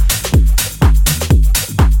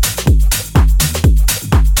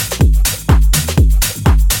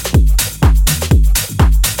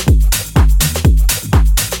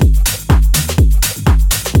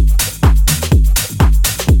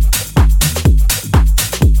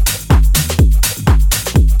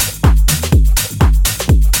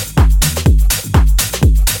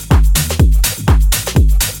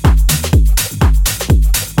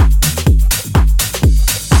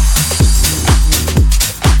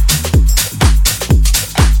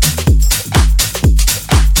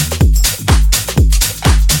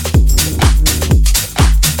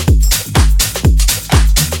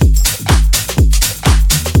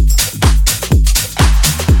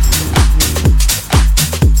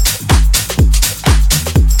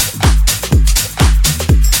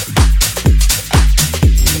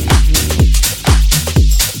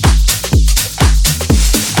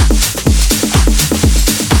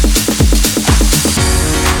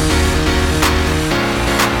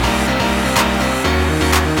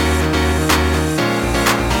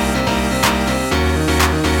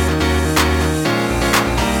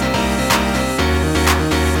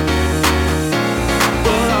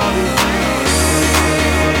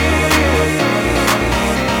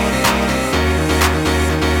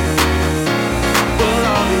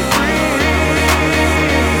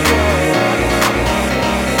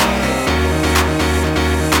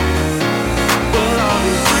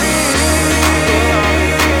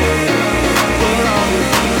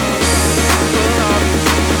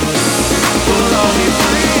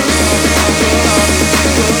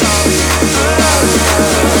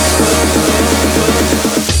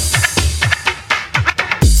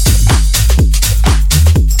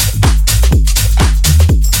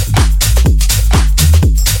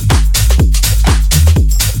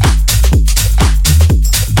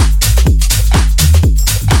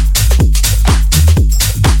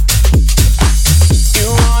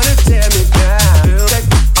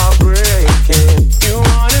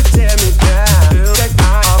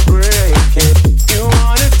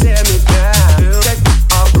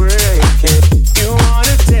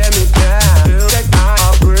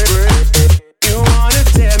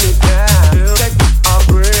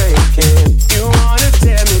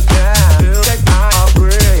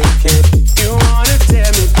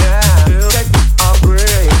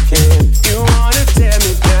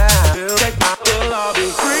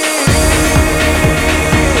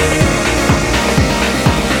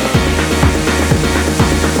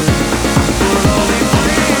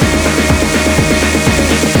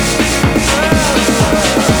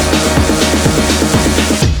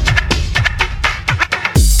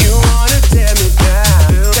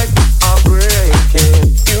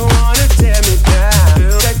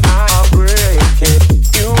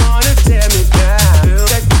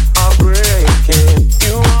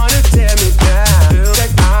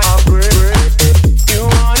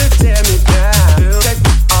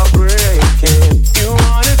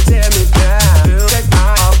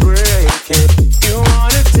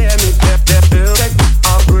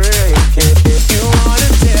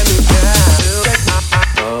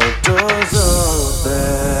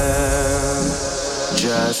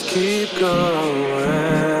 keep going.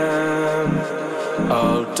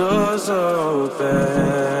 All doors open.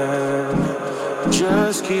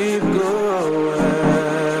 Just keep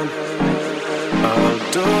going. All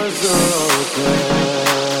doors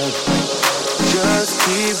open. Just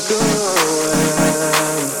keep going.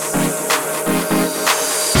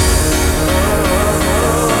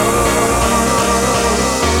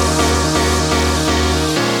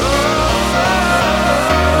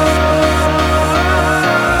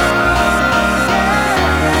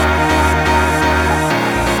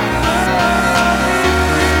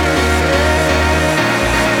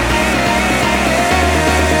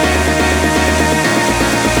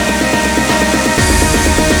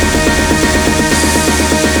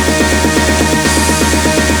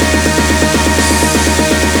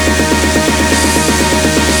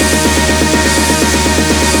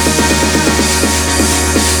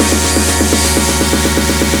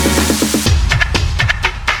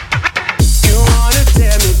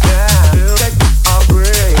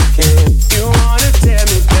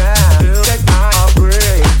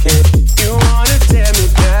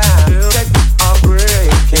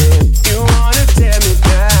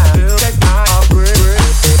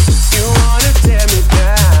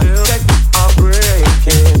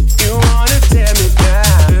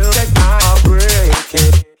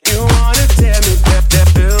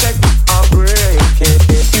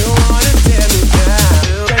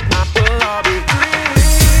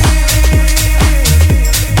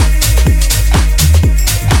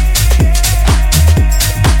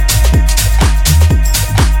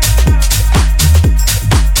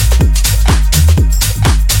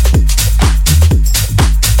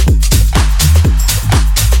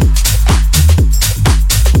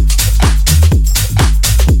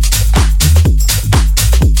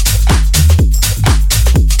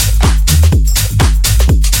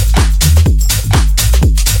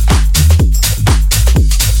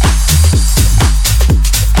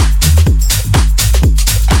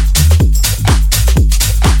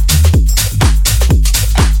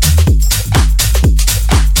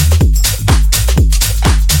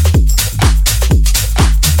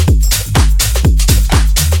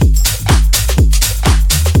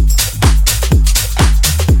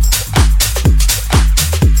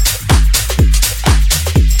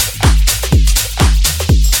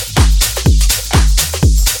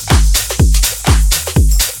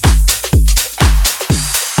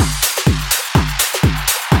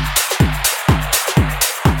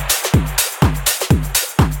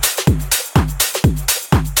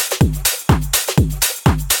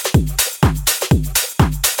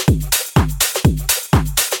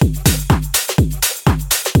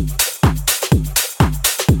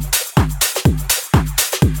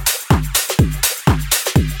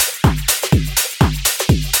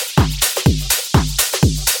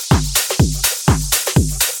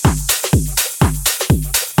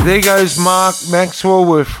 There goes Mark Maxwell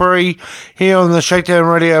with Free here on the Shakedown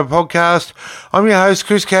Radio podcast. I'm your host,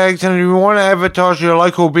 Chris Caggs, and if you want to advertise your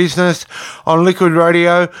local business on Liquid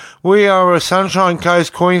Radio, we are a Sunshine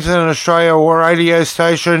Coast, Queensland, Australia radio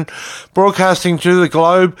station broadcasting to the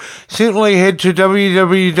globe. Simply head to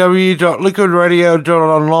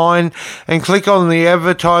www.liquidradio.online and click on the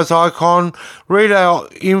advertise icon, read our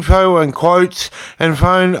info and quotes, and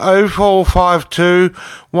phone 0452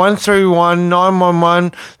 131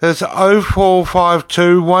 911. That's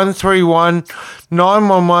 0452 131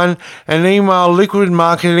 911, and email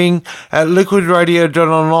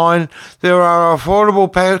liquidmarketing@liquidradio.online. There are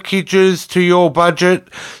affordable packages to your budget.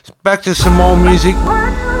 Back to some more music.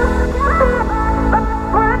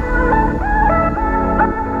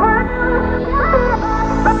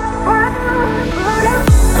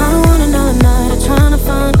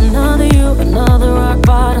 Another rock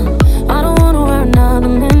bottom. I don't wanna wear another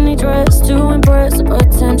mini dress to impress a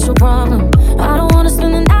potential problem. I don't wanna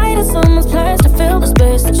spend the night at someone's place to fill the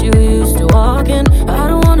space that you used to walk in. I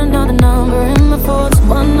don't want another number in my phone,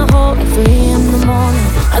 someone to hold at 3 in the morning.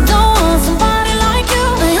 I don't want somebody like you.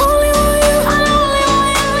 I only want you. I only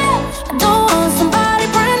want you.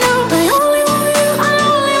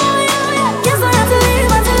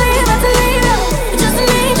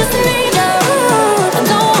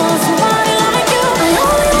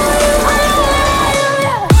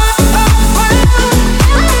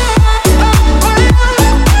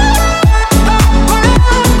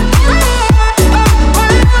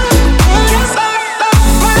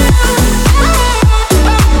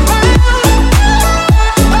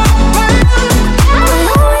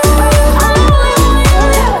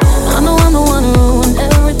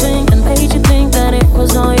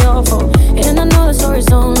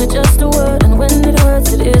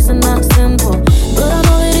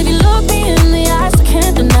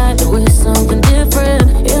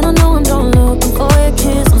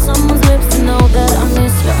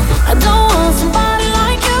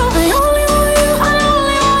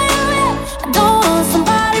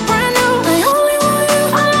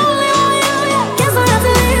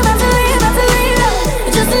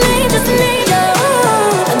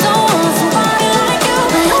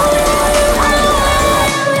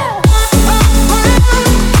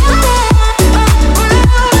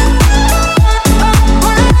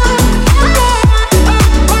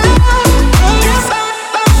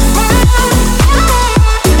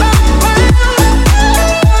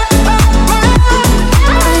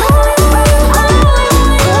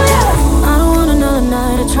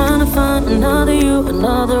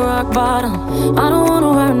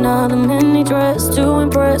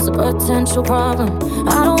 potential problem.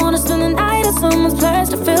 I don't wanna spend the night at someone's place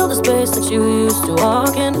to fill the space that you used to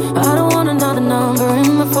walk in. I don't want another number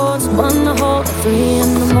in my phone, one to hold at 3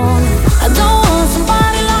 in the morning. I don't want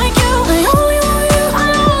somebody like you. I only want you. I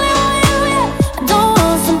only want you. Yeah. I don't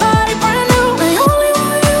want somebody brand new. I only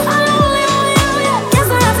want you. I only want you. Yeah. Guess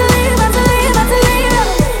I have to leave. Have to leave. Have to leave.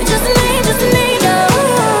 Yeah. Just a need. Just a need. Yeah.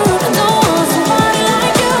 I don't want somebody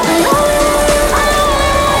like you. I only want you. I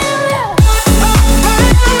only want you. Yeah.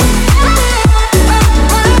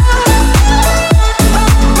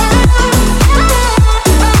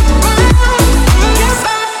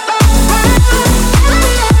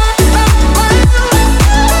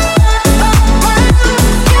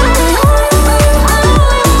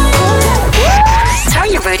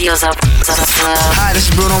 Radio's up. Hi, this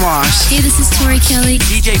is Bruno Mars. Hey, this is Tori Kelly.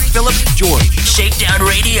 DJ Philip George. Shakedown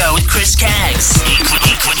Radio with Chris Caggs.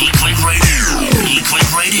 Equid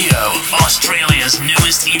Radio, Australia's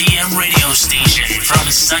newest EDM radio station from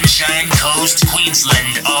Sunshine Coast,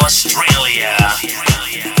 Queensland, Australia.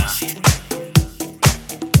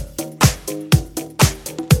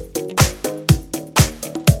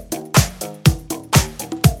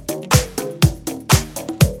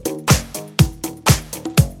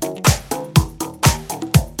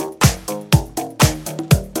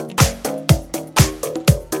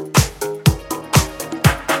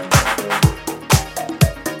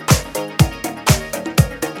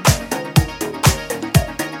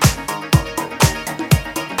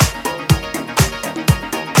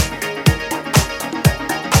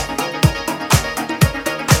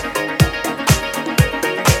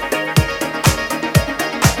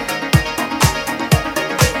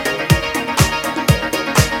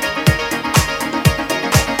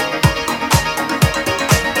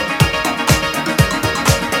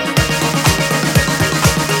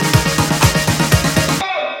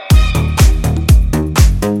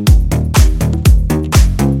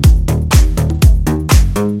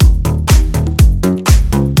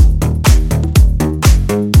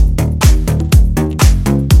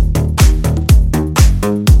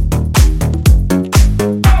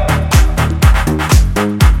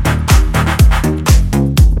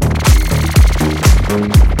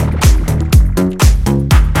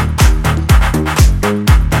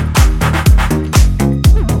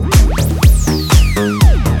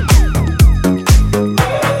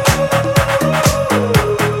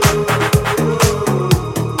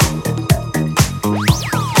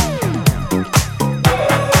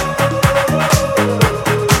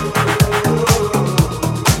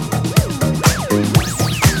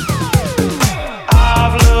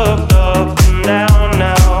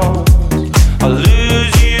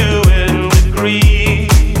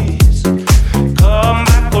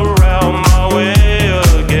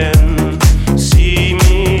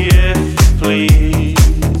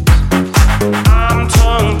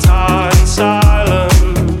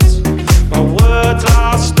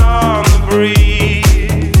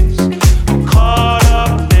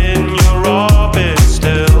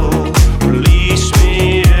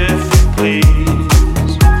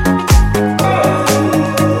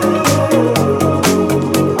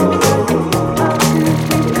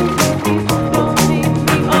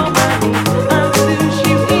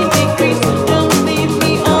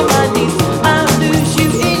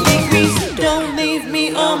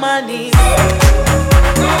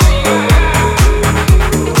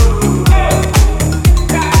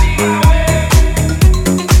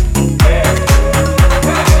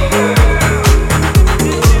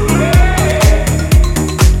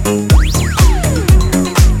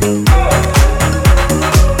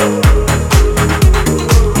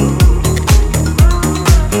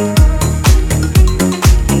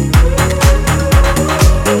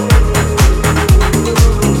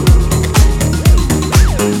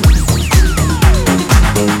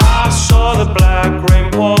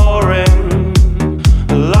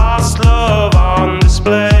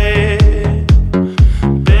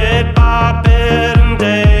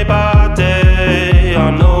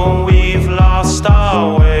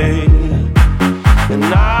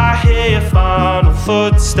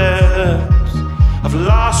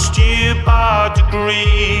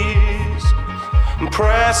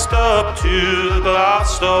 Pressed up to the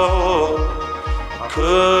glass door, I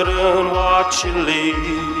couldn't watch you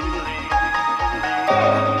leave.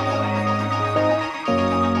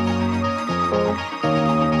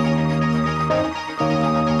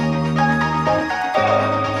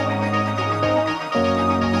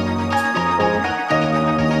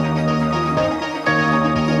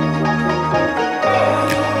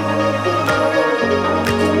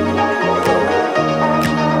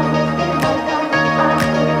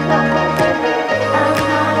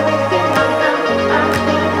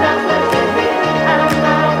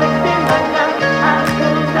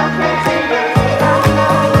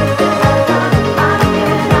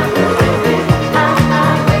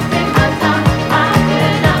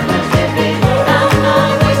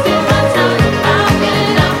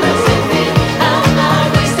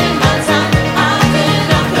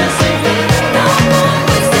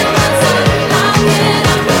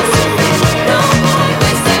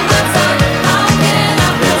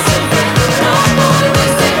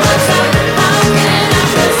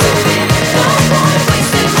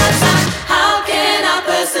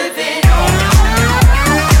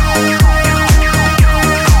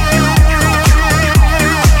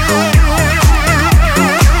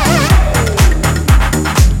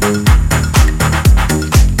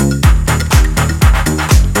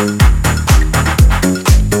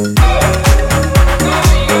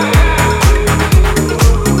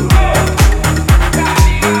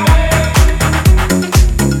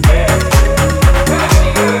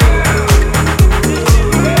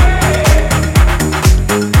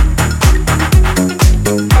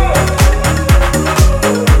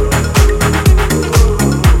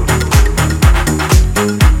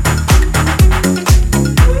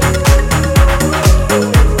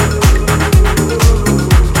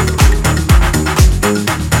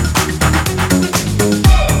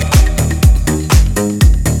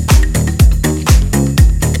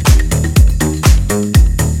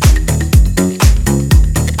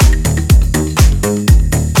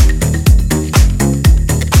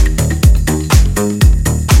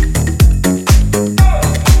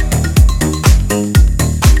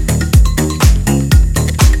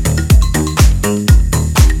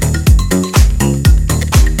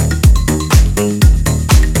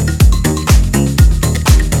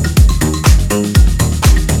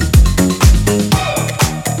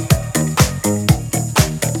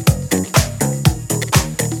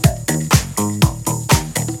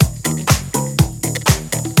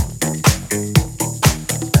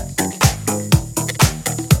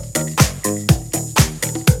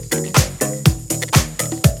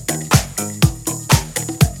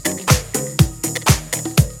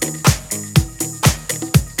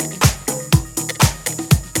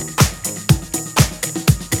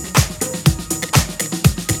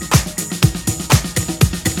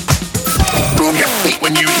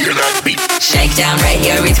 Shakedown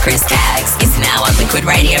Radio with Chris Caggs is now on Liquid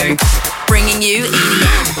Radio. Bringing you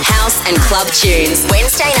EDM, house and club tunes.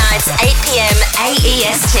 Wednesday nights, 8 p.m.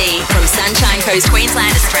 AEST from Sunshine Coast,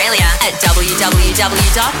 Queensland, Australia at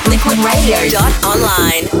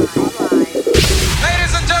www.liquidradio.online.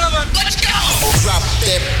 Ladies and gentlemen, let's go! Drop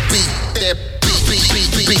that beat, that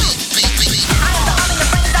beat.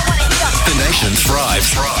 The nation thrives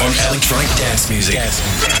on electronic dance music.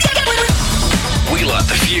 We light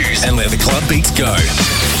the fuse and let the club beats go.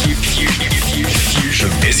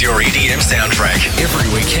 Fusion is your EDM soundtrack. Every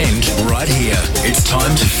weekend, right here. It's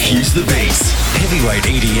time to fuse the beats. Heavyweight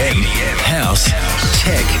EDM, house,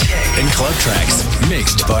 tech, and club tracks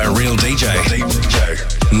mixed by a real DJ.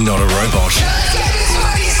 Not a robot.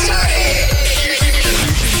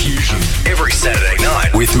 Fusion every Saturday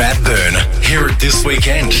night with Matt Byrne. Hear it this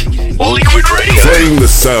weekend. Liquid Radio. Playing the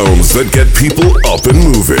sounds that get people up and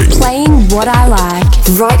moving. Playing what I like.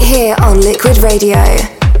 Right here on Liquid Radio.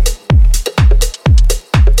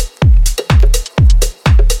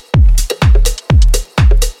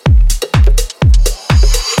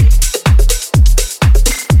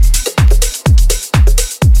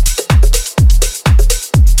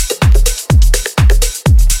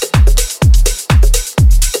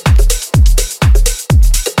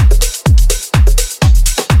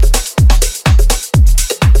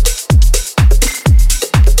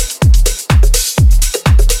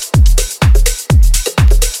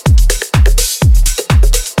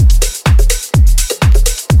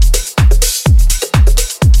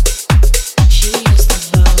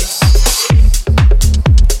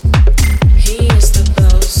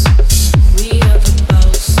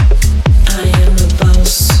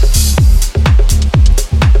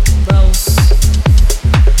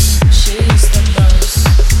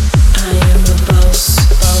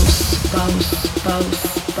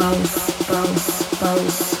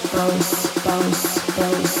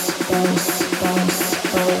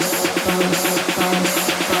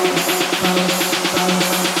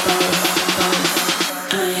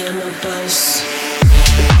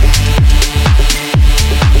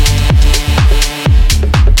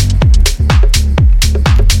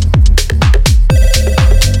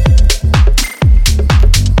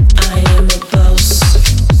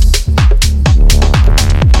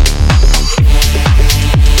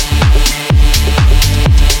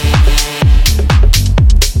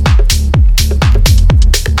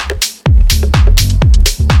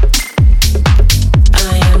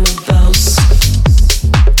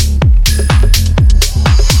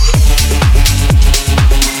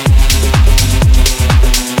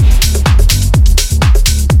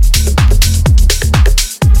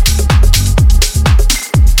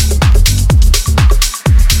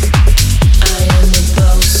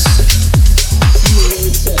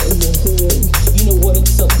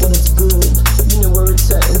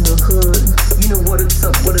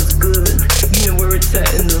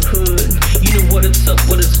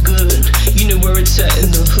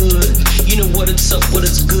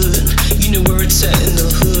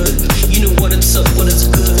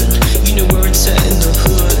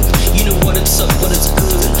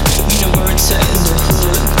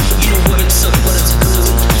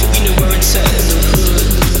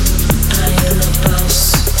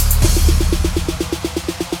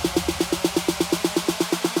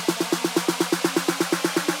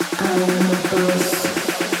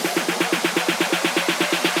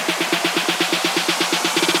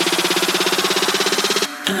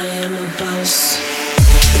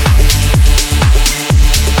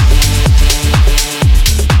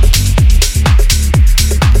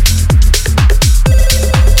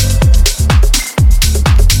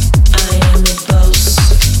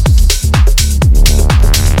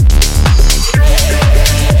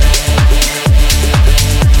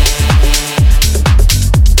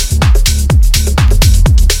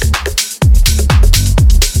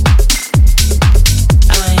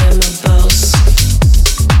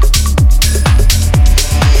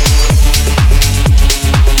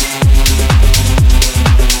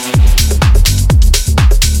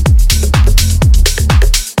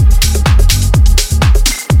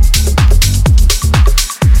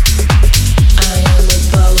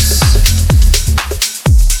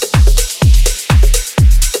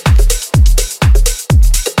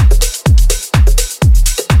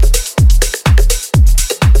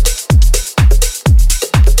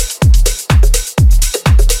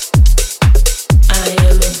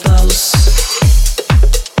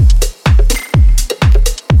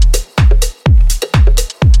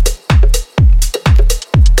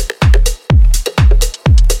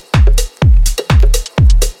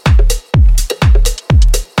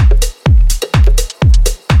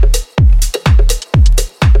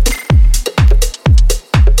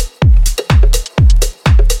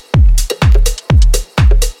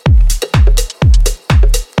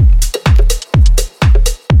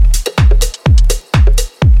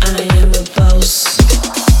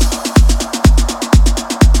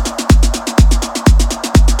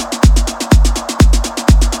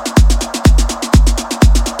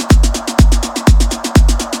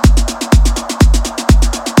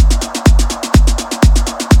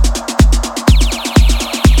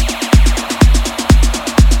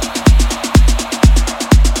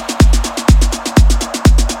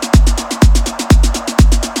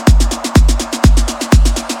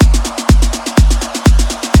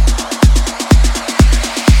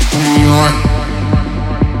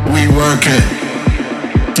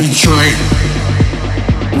 Detroit,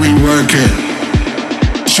 we work it.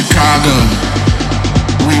 Chicago,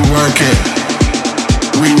 we work it.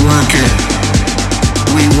 We work it.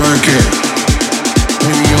 We work it.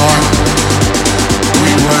 New York, we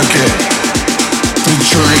work it.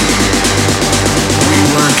 Detroit, we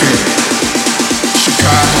work it.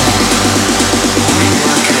 Chicago, we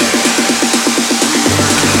work it.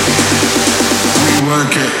 We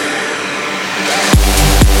work it. Work it.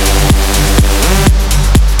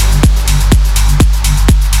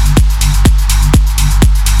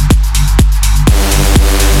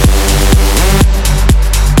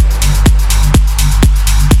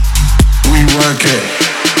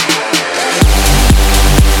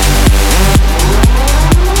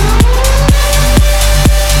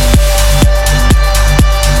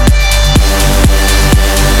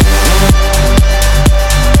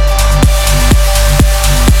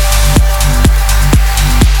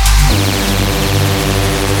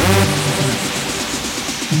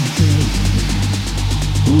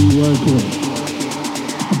 We work it.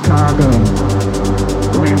 Chicago.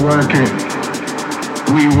 We work it.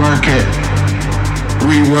 We work it.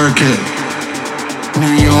 We work it.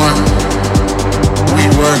 New York, we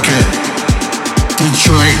work it.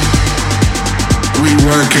 Detroit, we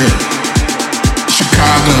work it.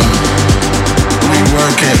 Chicago, we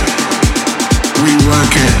work it. We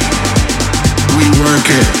work it. We work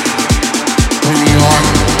it. New York,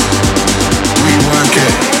 we work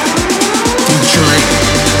it. Detroit,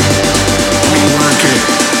 we work it.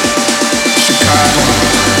 Chicago,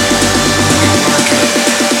 we work it.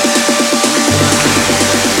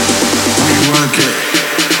 Work it.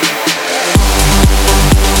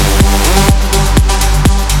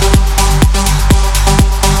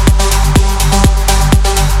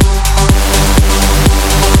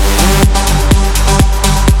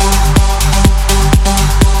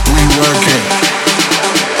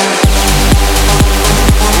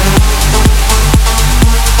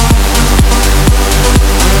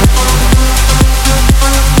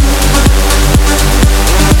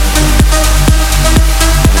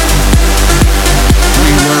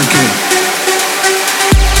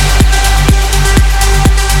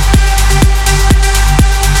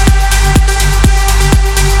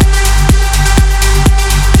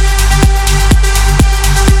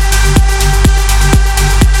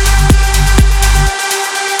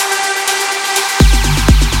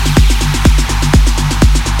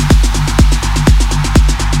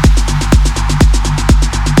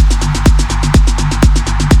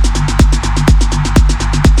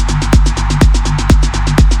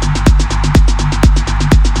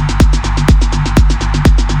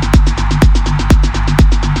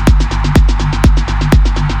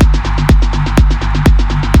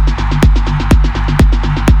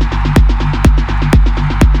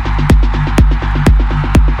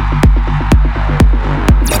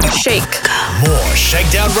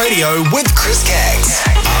 Radio with Chris Caggs.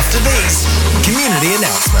 After these community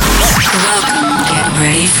announcements. Welcome. Get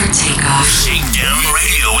ready for takeoff. Shakedown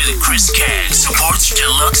Radio with Chris Caggs supports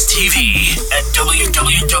Deluxe TV at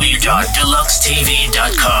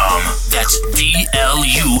www.deluxetv.com. That's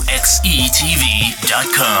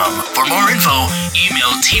DLUXETV.com. For more info,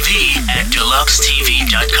 email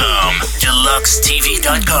tv@deluxetv.com.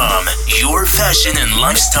 Deluxetv.com, your fashion and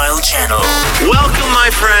lifestyle channel. Welcome, my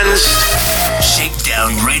friends.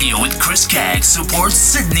 Shakedown Radio with Chris Caggs supports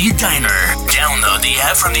Sydney Diner. Download the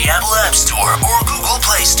app from the Apple App Store or Google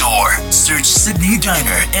Play Store. Search Sydney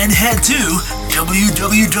Diner and head to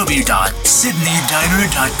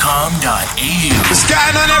www.sydneydiner.com.au. What's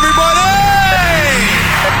going on, everybody?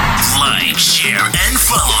 Like, share, and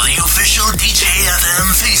follow the official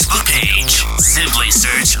DJFM Facebook page. Simply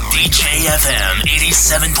search DJFM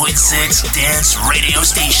 87.6 Dance Radio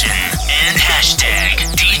Station and hashtag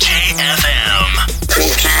DJFM.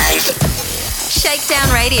 Shakedown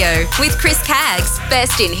Radio with Chris Caggs.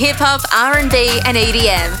 Best in hip-hop, R&B and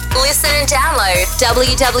EDM. Listen and download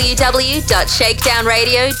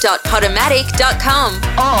www.shakedownradio.podomatic.com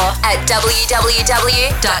or at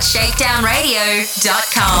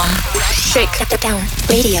www.shakedownradio.com. Shakedown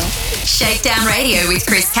Radio. Shakedown Radio with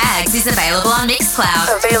Chris Caggs is available on Mixcloud.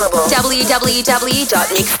 Available.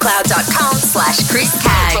 www.mixcloud.com/Chris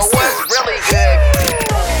Caggs. The work's really good.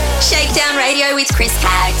 Shakedown Radio with Chris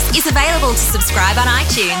Caggs is available to subscribe on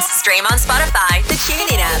iTunes, stream on Spotify, the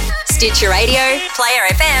TuneIn app, Stitcher Radio, Player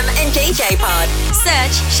FM, and DJ Pod.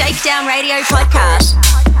 Search Shakedown Radio Podcast.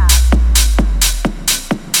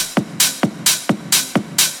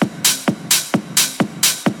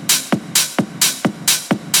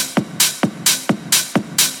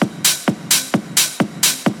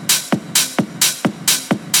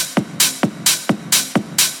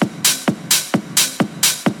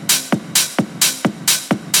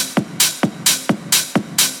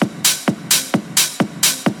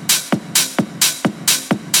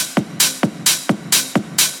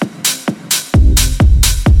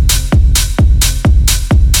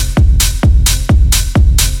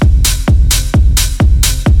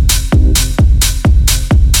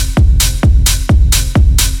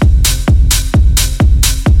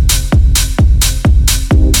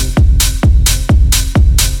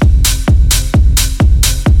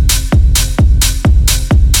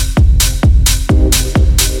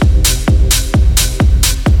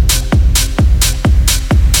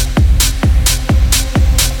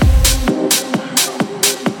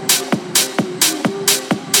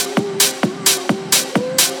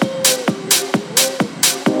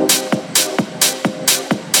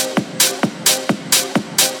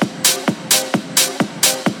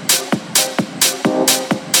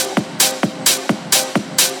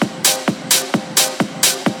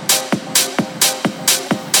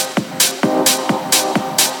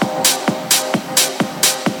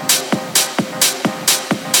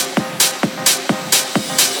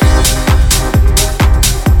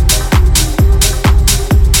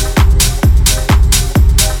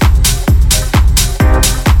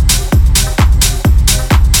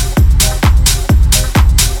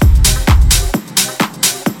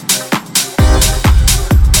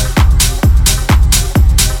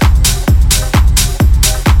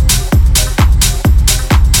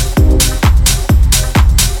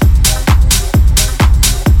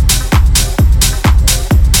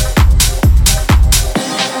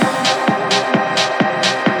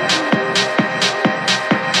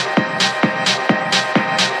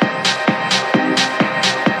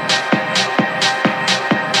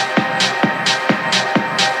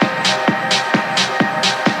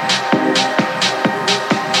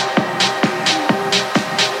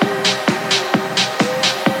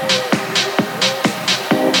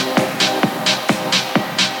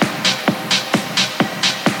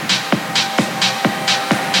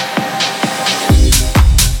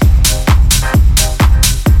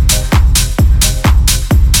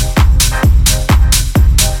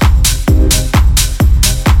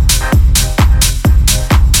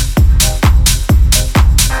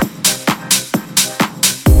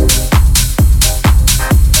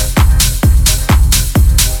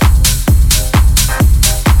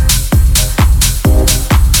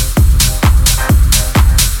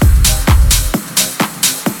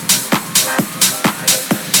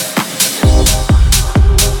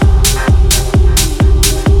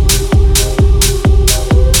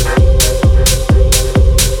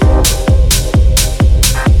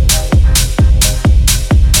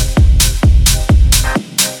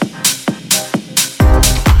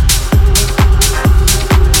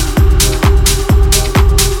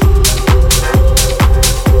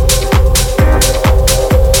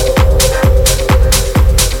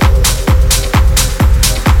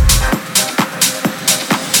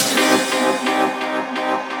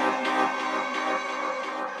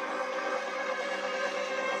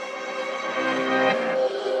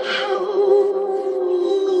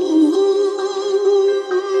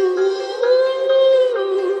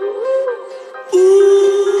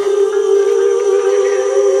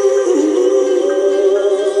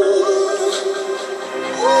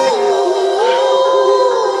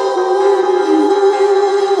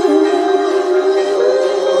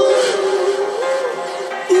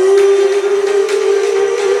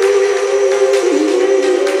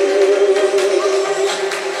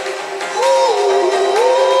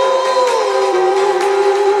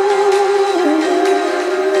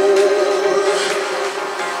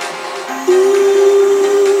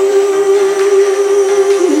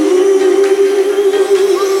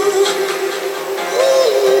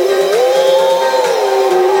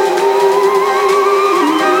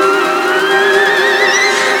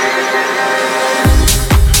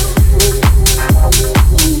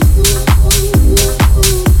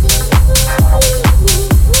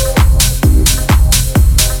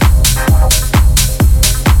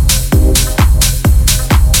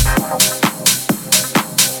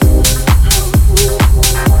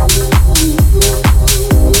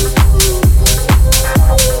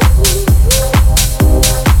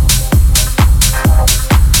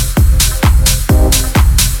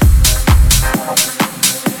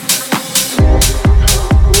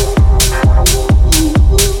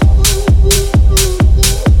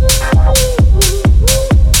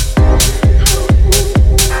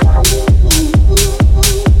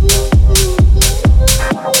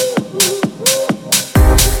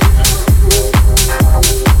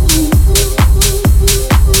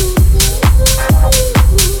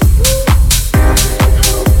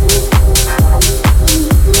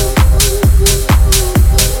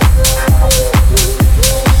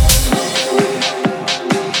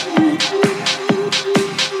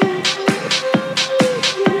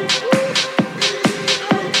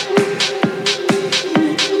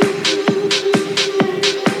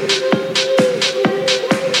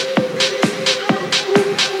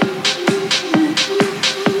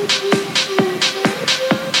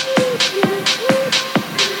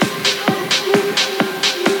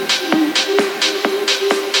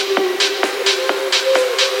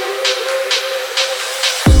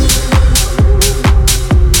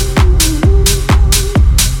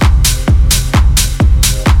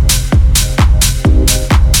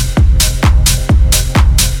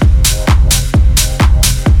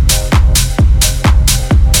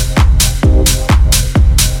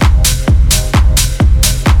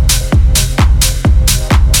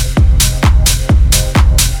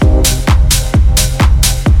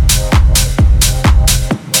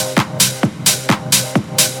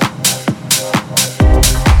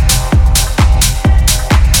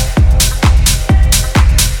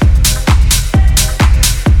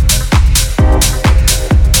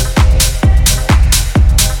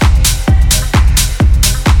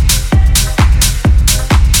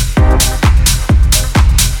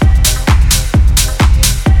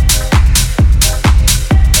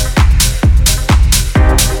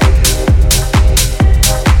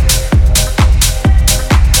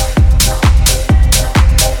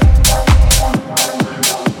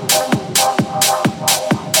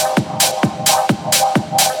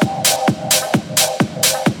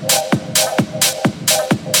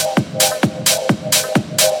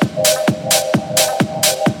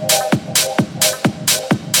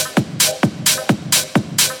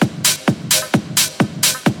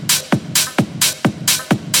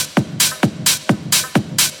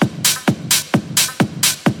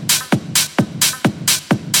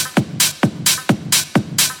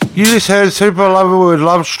 You just heard Super Lover with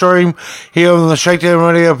Love Stream here on the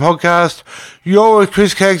Shakedown Radio podcast. You're with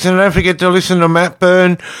Chris Caggs, and don't forget to listen to Matt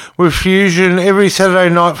Byrne with Fusion every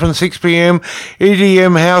Saturday night from 6 p.m.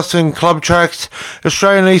 EDM House and Club Tracks,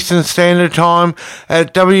 Australian Eastern Standard Time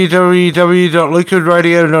at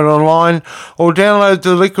www.liquidradio.online, or download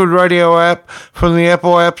the Liquid Radio app from the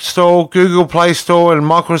Apple App Store, Google Play Store and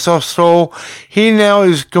Microsoft Store. Here now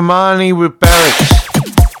is Gamani with Barracks.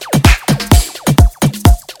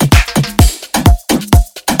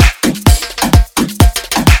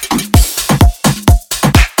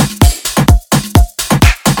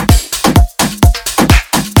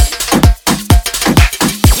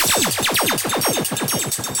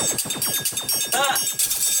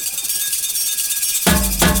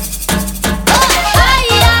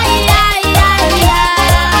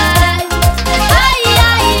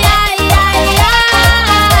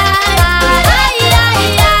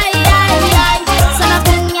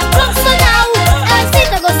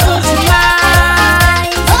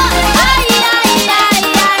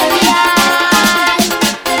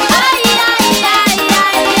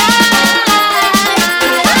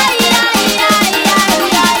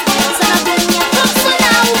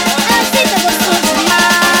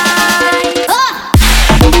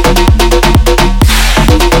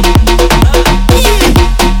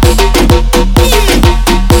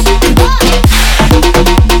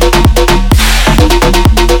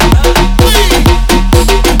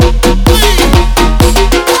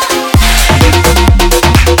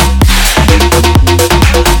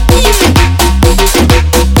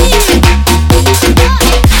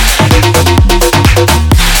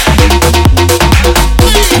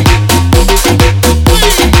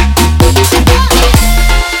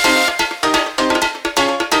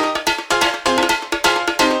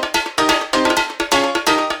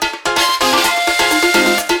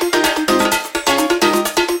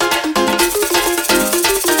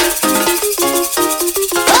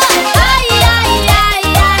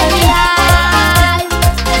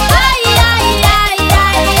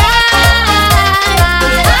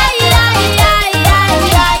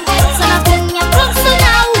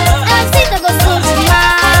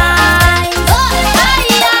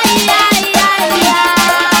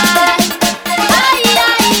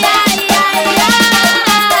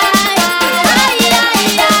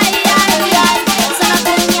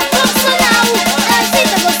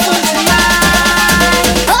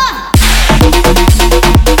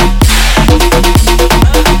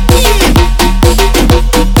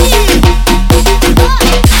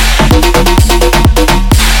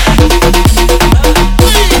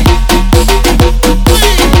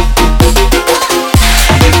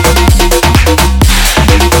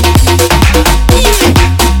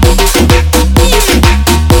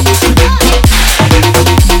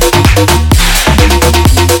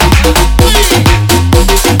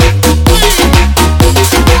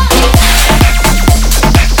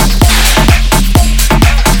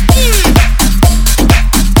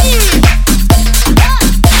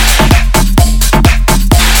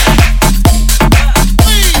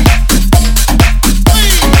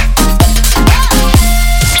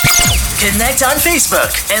 On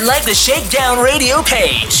Facebook and like the Shakedown Radio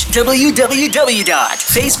page.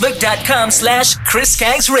 www.facebook.com/Chris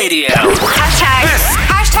Caggs Radio.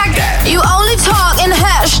 Hashtag you only talk in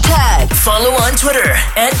hashtag. Follow on Twitter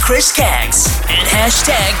at Chris Caggs and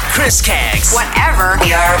hashtag Chris Caggs. Whatever,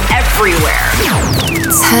 we are everywhere.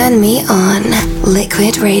 Turn me on,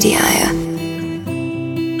 Liquid Radio.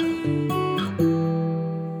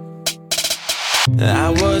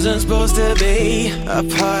 I wasn't supposed to be a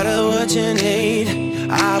part of what you need.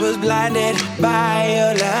 I was blinded by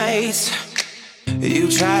your lights. You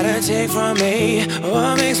try to take from me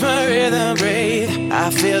what makes my rhythm breathe.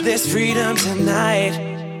 I feel this freedom tonight.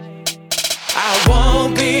 I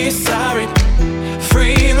won't be sorry.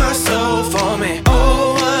 Free my soul for me.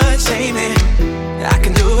 Oh, unchain me. I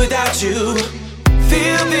can do without you.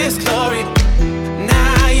 Feel this glory.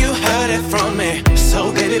 Now you heard it from me.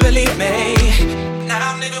 So baby, believe me.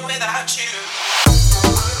 Now I'm living without you.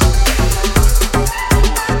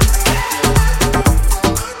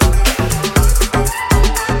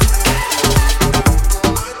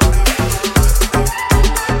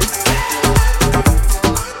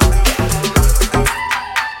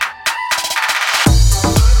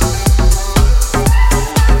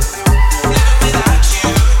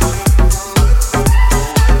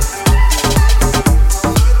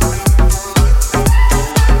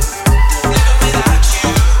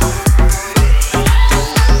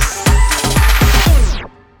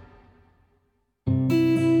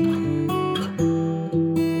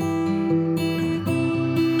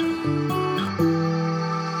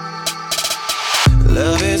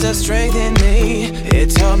 strength in me.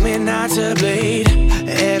 It taught me not to bleed.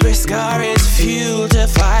 Every scar is fuel to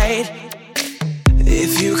fight.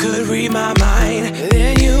 If you could read my mind,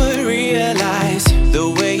 then you would realize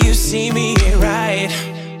the way you see me ain't right.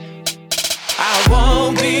 I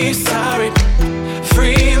won't be sorry.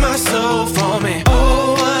 Free my soul for me.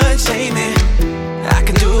 Oh, unchain me. I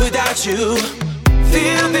can do without you.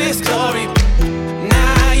 Feel this glory.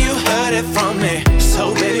 Now you heard it from me.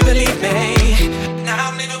 So baby, believe me. Now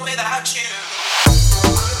I'm living without you.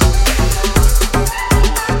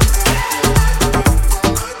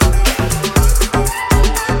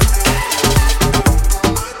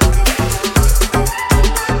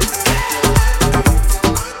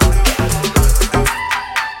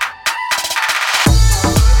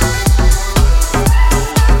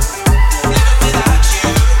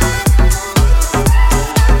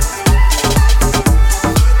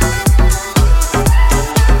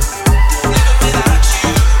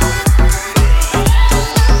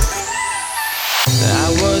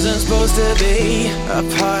 To be a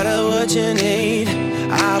part of what you need.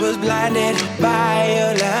 I was blinded by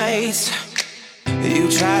your lights.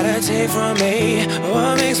 You try to take from me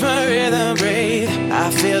what makes my rhythm breathe.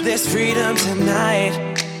 I feel this freedom tonight.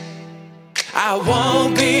 I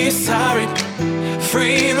won't be sorry.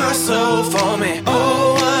 Free my soul for me.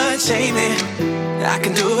 Oh, unchain me. I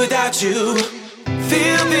can do without you.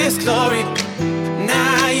 Feel this glory.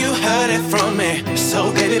 Now you heard it from me.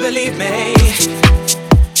 So baby, believe me.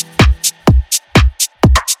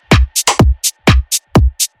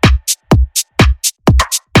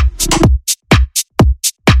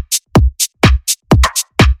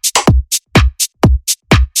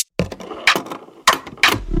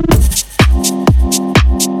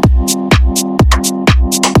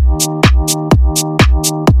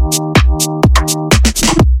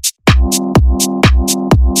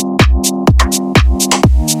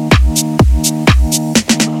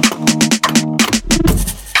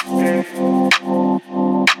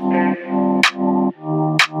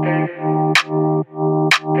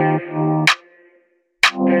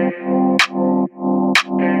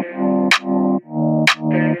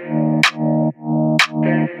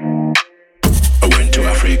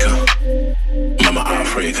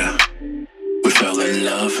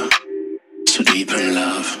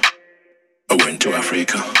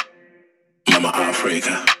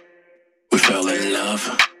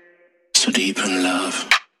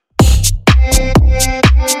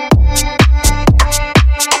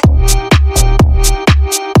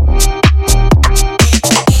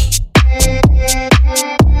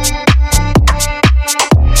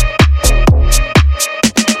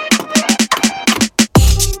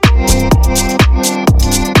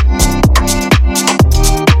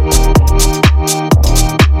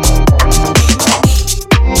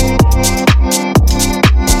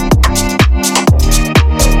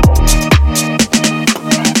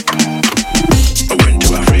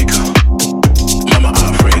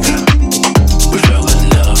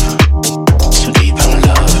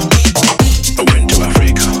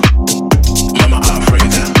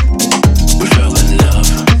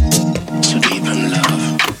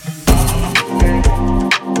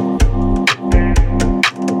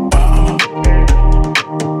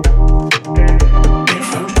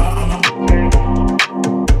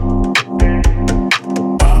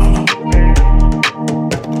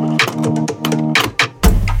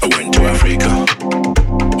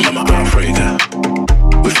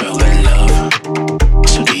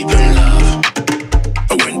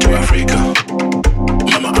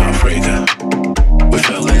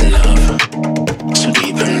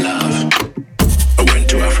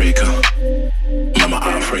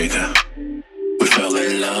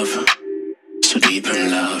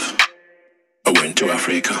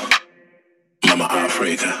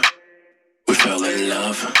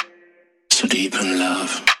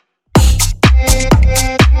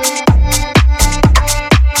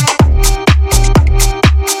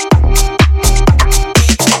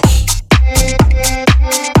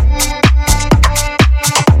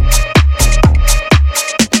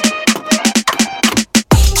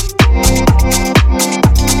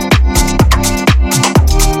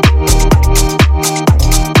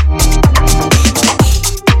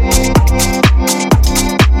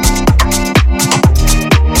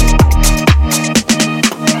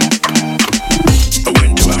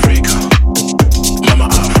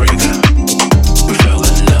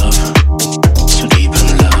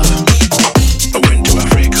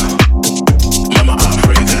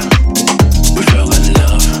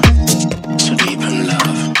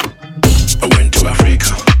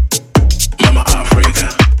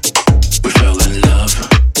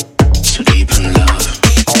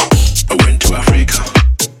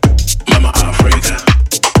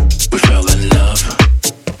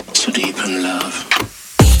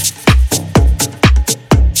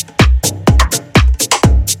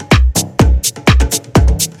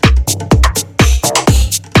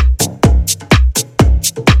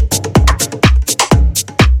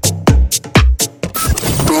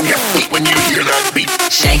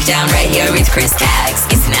 Shakedown Radio with Chris Caggs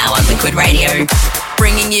is now on Liquid Radio.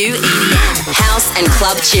 Bringing you EDM, house and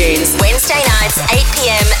club tunes. Wednesday nights, 8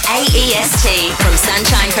 p.m. AEST from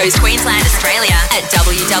Sunshine Coast, Queensland, Australia at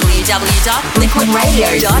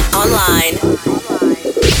www.liquidradio.online.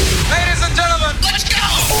 Ladies and gentlemen, let's go!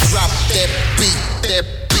 Drop that beat, that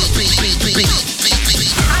beat.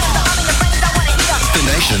 The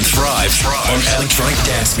nation thrives on electronic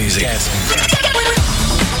dance music.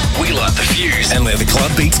 We light the fuse and let the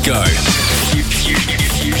club beats go.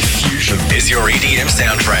 Fusion is your EDM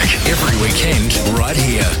soundtrack. Every weekend, right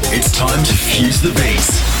here. It's time to fuse the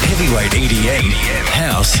beats. Heavyweight EDM,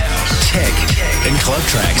 house, tech, and club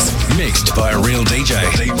tracks mixed by a real DJ.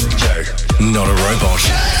 Not a robot.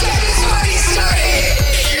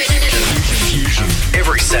 Fusion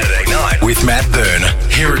every Saturday night with Matt Byrne.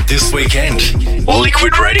 Hear it this weekend.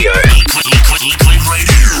 Liquid Radio.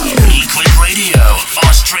 Liquid Radio,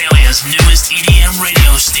 Australia's newest EDM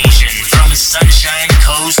radio station from Sunshine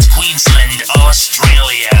Coast, Queensland,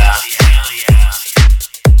 Australia.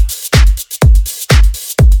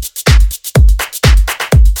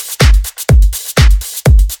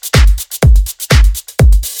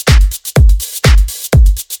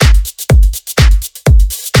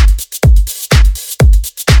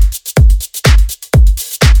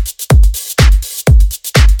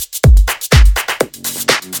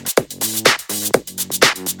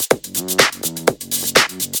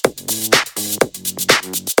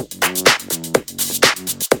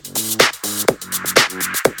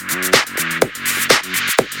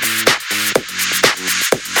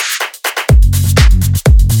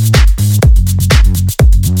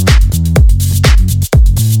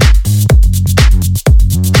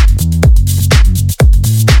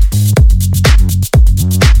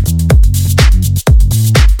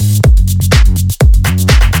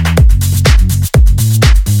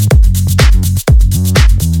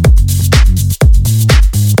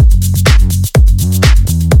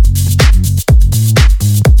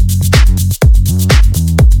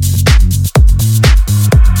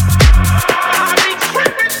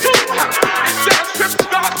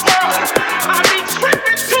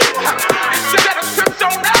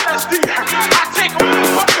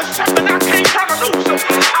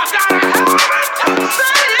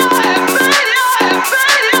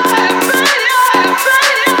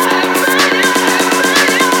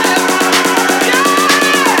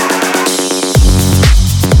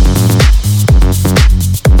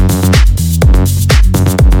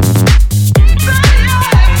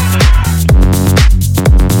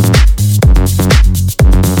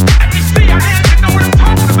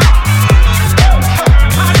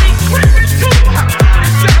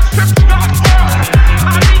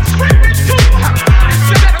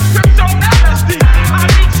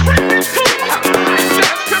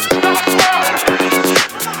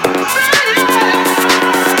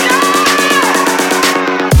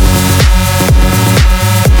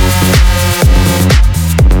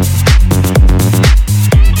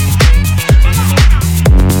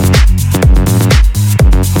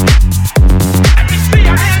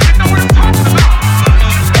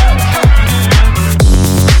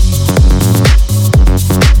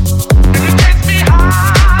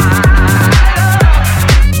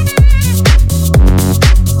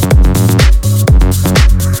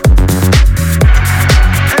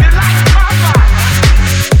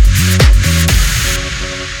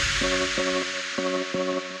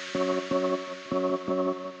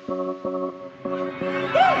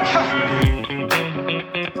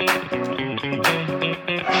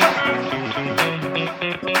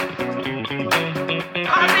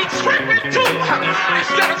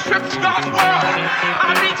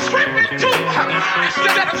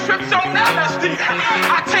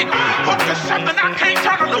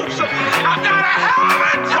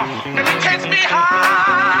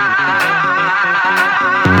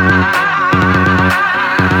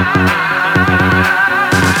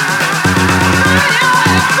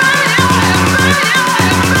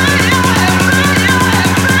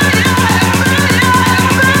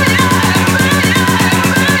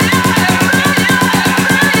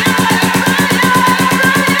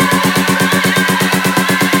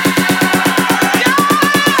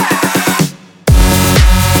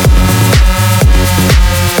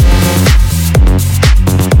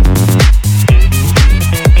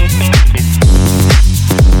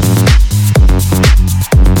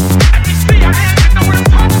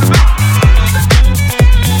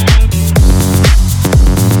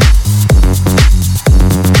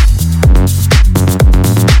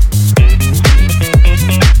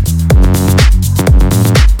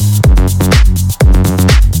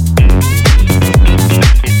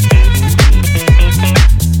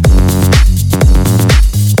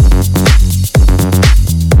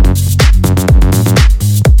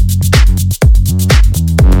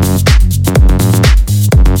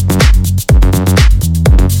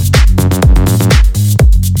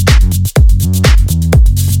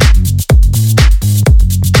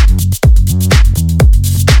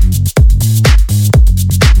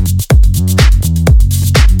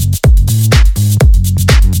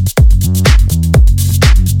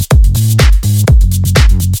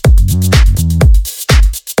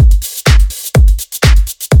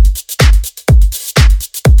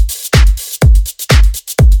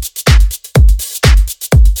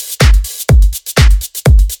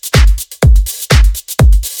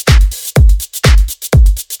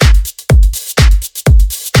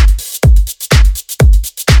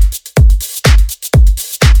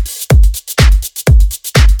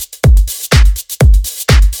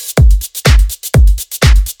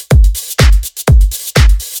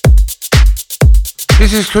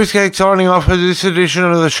 This is Chris Gag signing off for this edition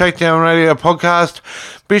of the Shakedown Radio podcast.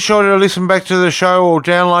 Be sure to listen back to the show or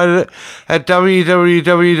download it at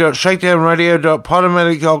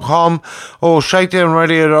www.shakedownradio.podomatic.com or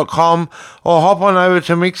shakedownradio.com, or hop on over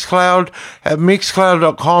to Mixcloud at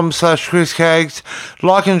mixcloud.com/Chris Cags.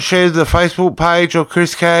 Like and share the Facebook page of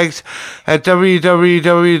Chris Cags at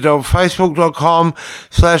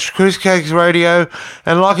www.facebook.com/Chris Cags Radio,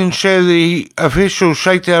 and like and share the official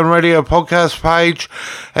Shakedown Radio podcast page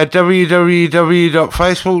at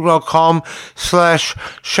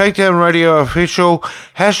www.facebook.com/Shakedown Radio Official,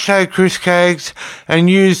 hashtag Chris Cags, and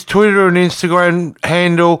use Twitter and Instagram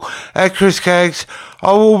handle at Chris Cags.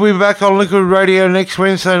 I will be back on Liquid Radio next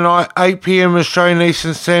Wednesday night, 8 p.m. Australian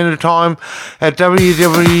Eastern Standard Time at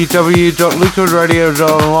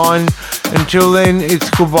www.liquidradio.online. Until then, it's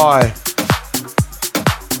goodbye.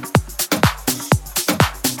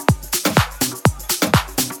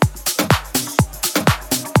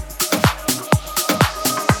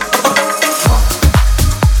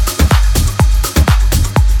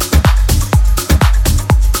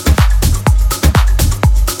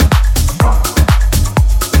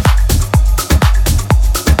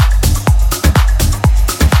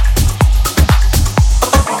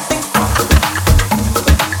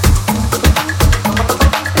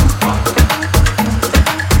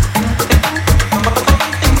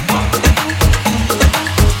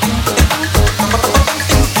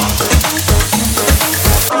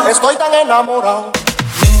 Estoy tan enamorado.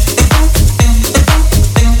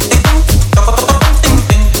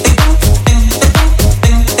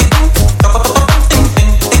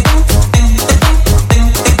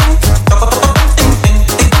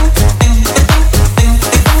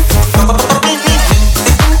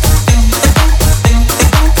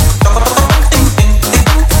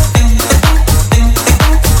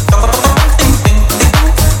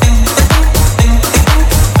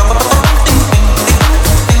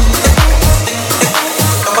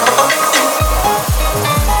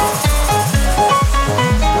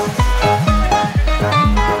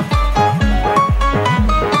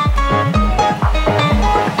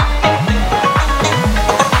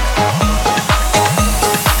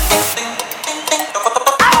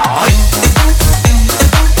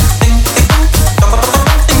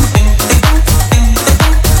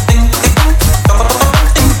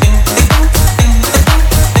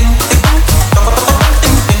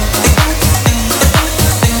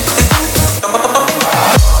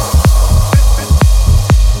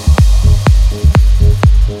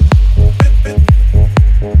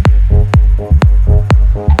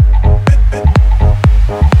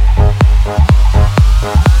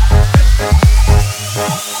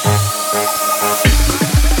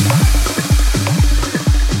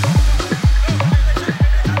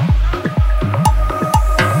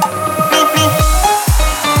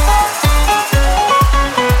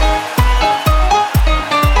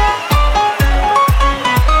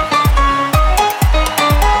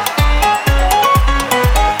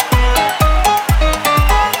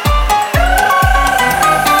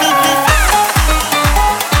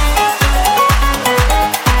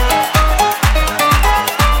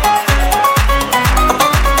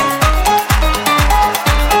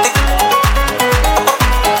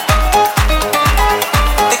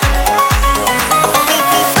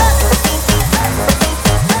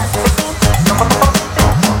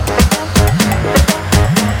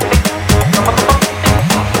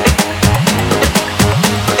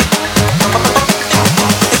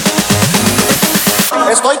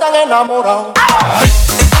 Estoy tan enamorado.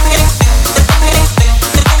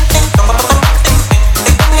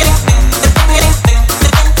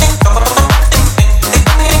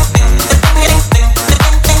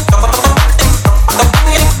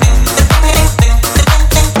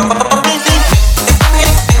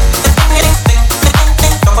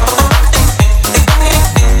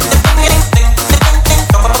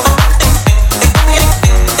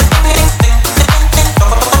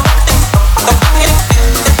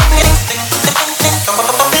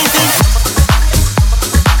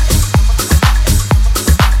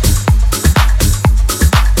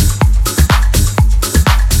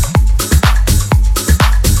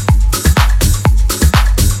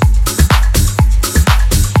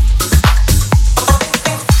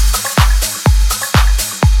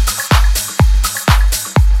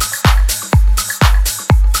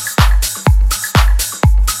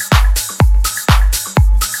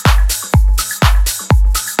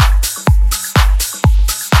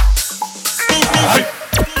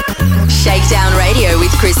 Shakedown Radio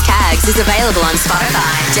with Chris Cags is available on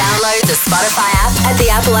Spotify. Download the Spotify app at the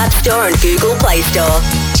Apple App Store and Google Play Store.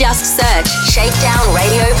 Just search Shakedown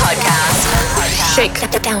Radio Podcast.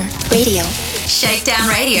 Shakedown Radio. Shakedown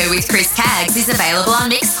Radio with Chris Caggs is available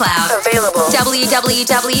on Mixcloud.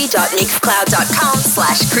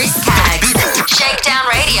 www.mixcloud.com/Chris Caggs. Shakedown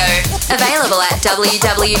Radio. Available at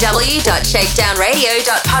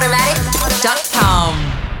www.shakedownradio.podomatic.com.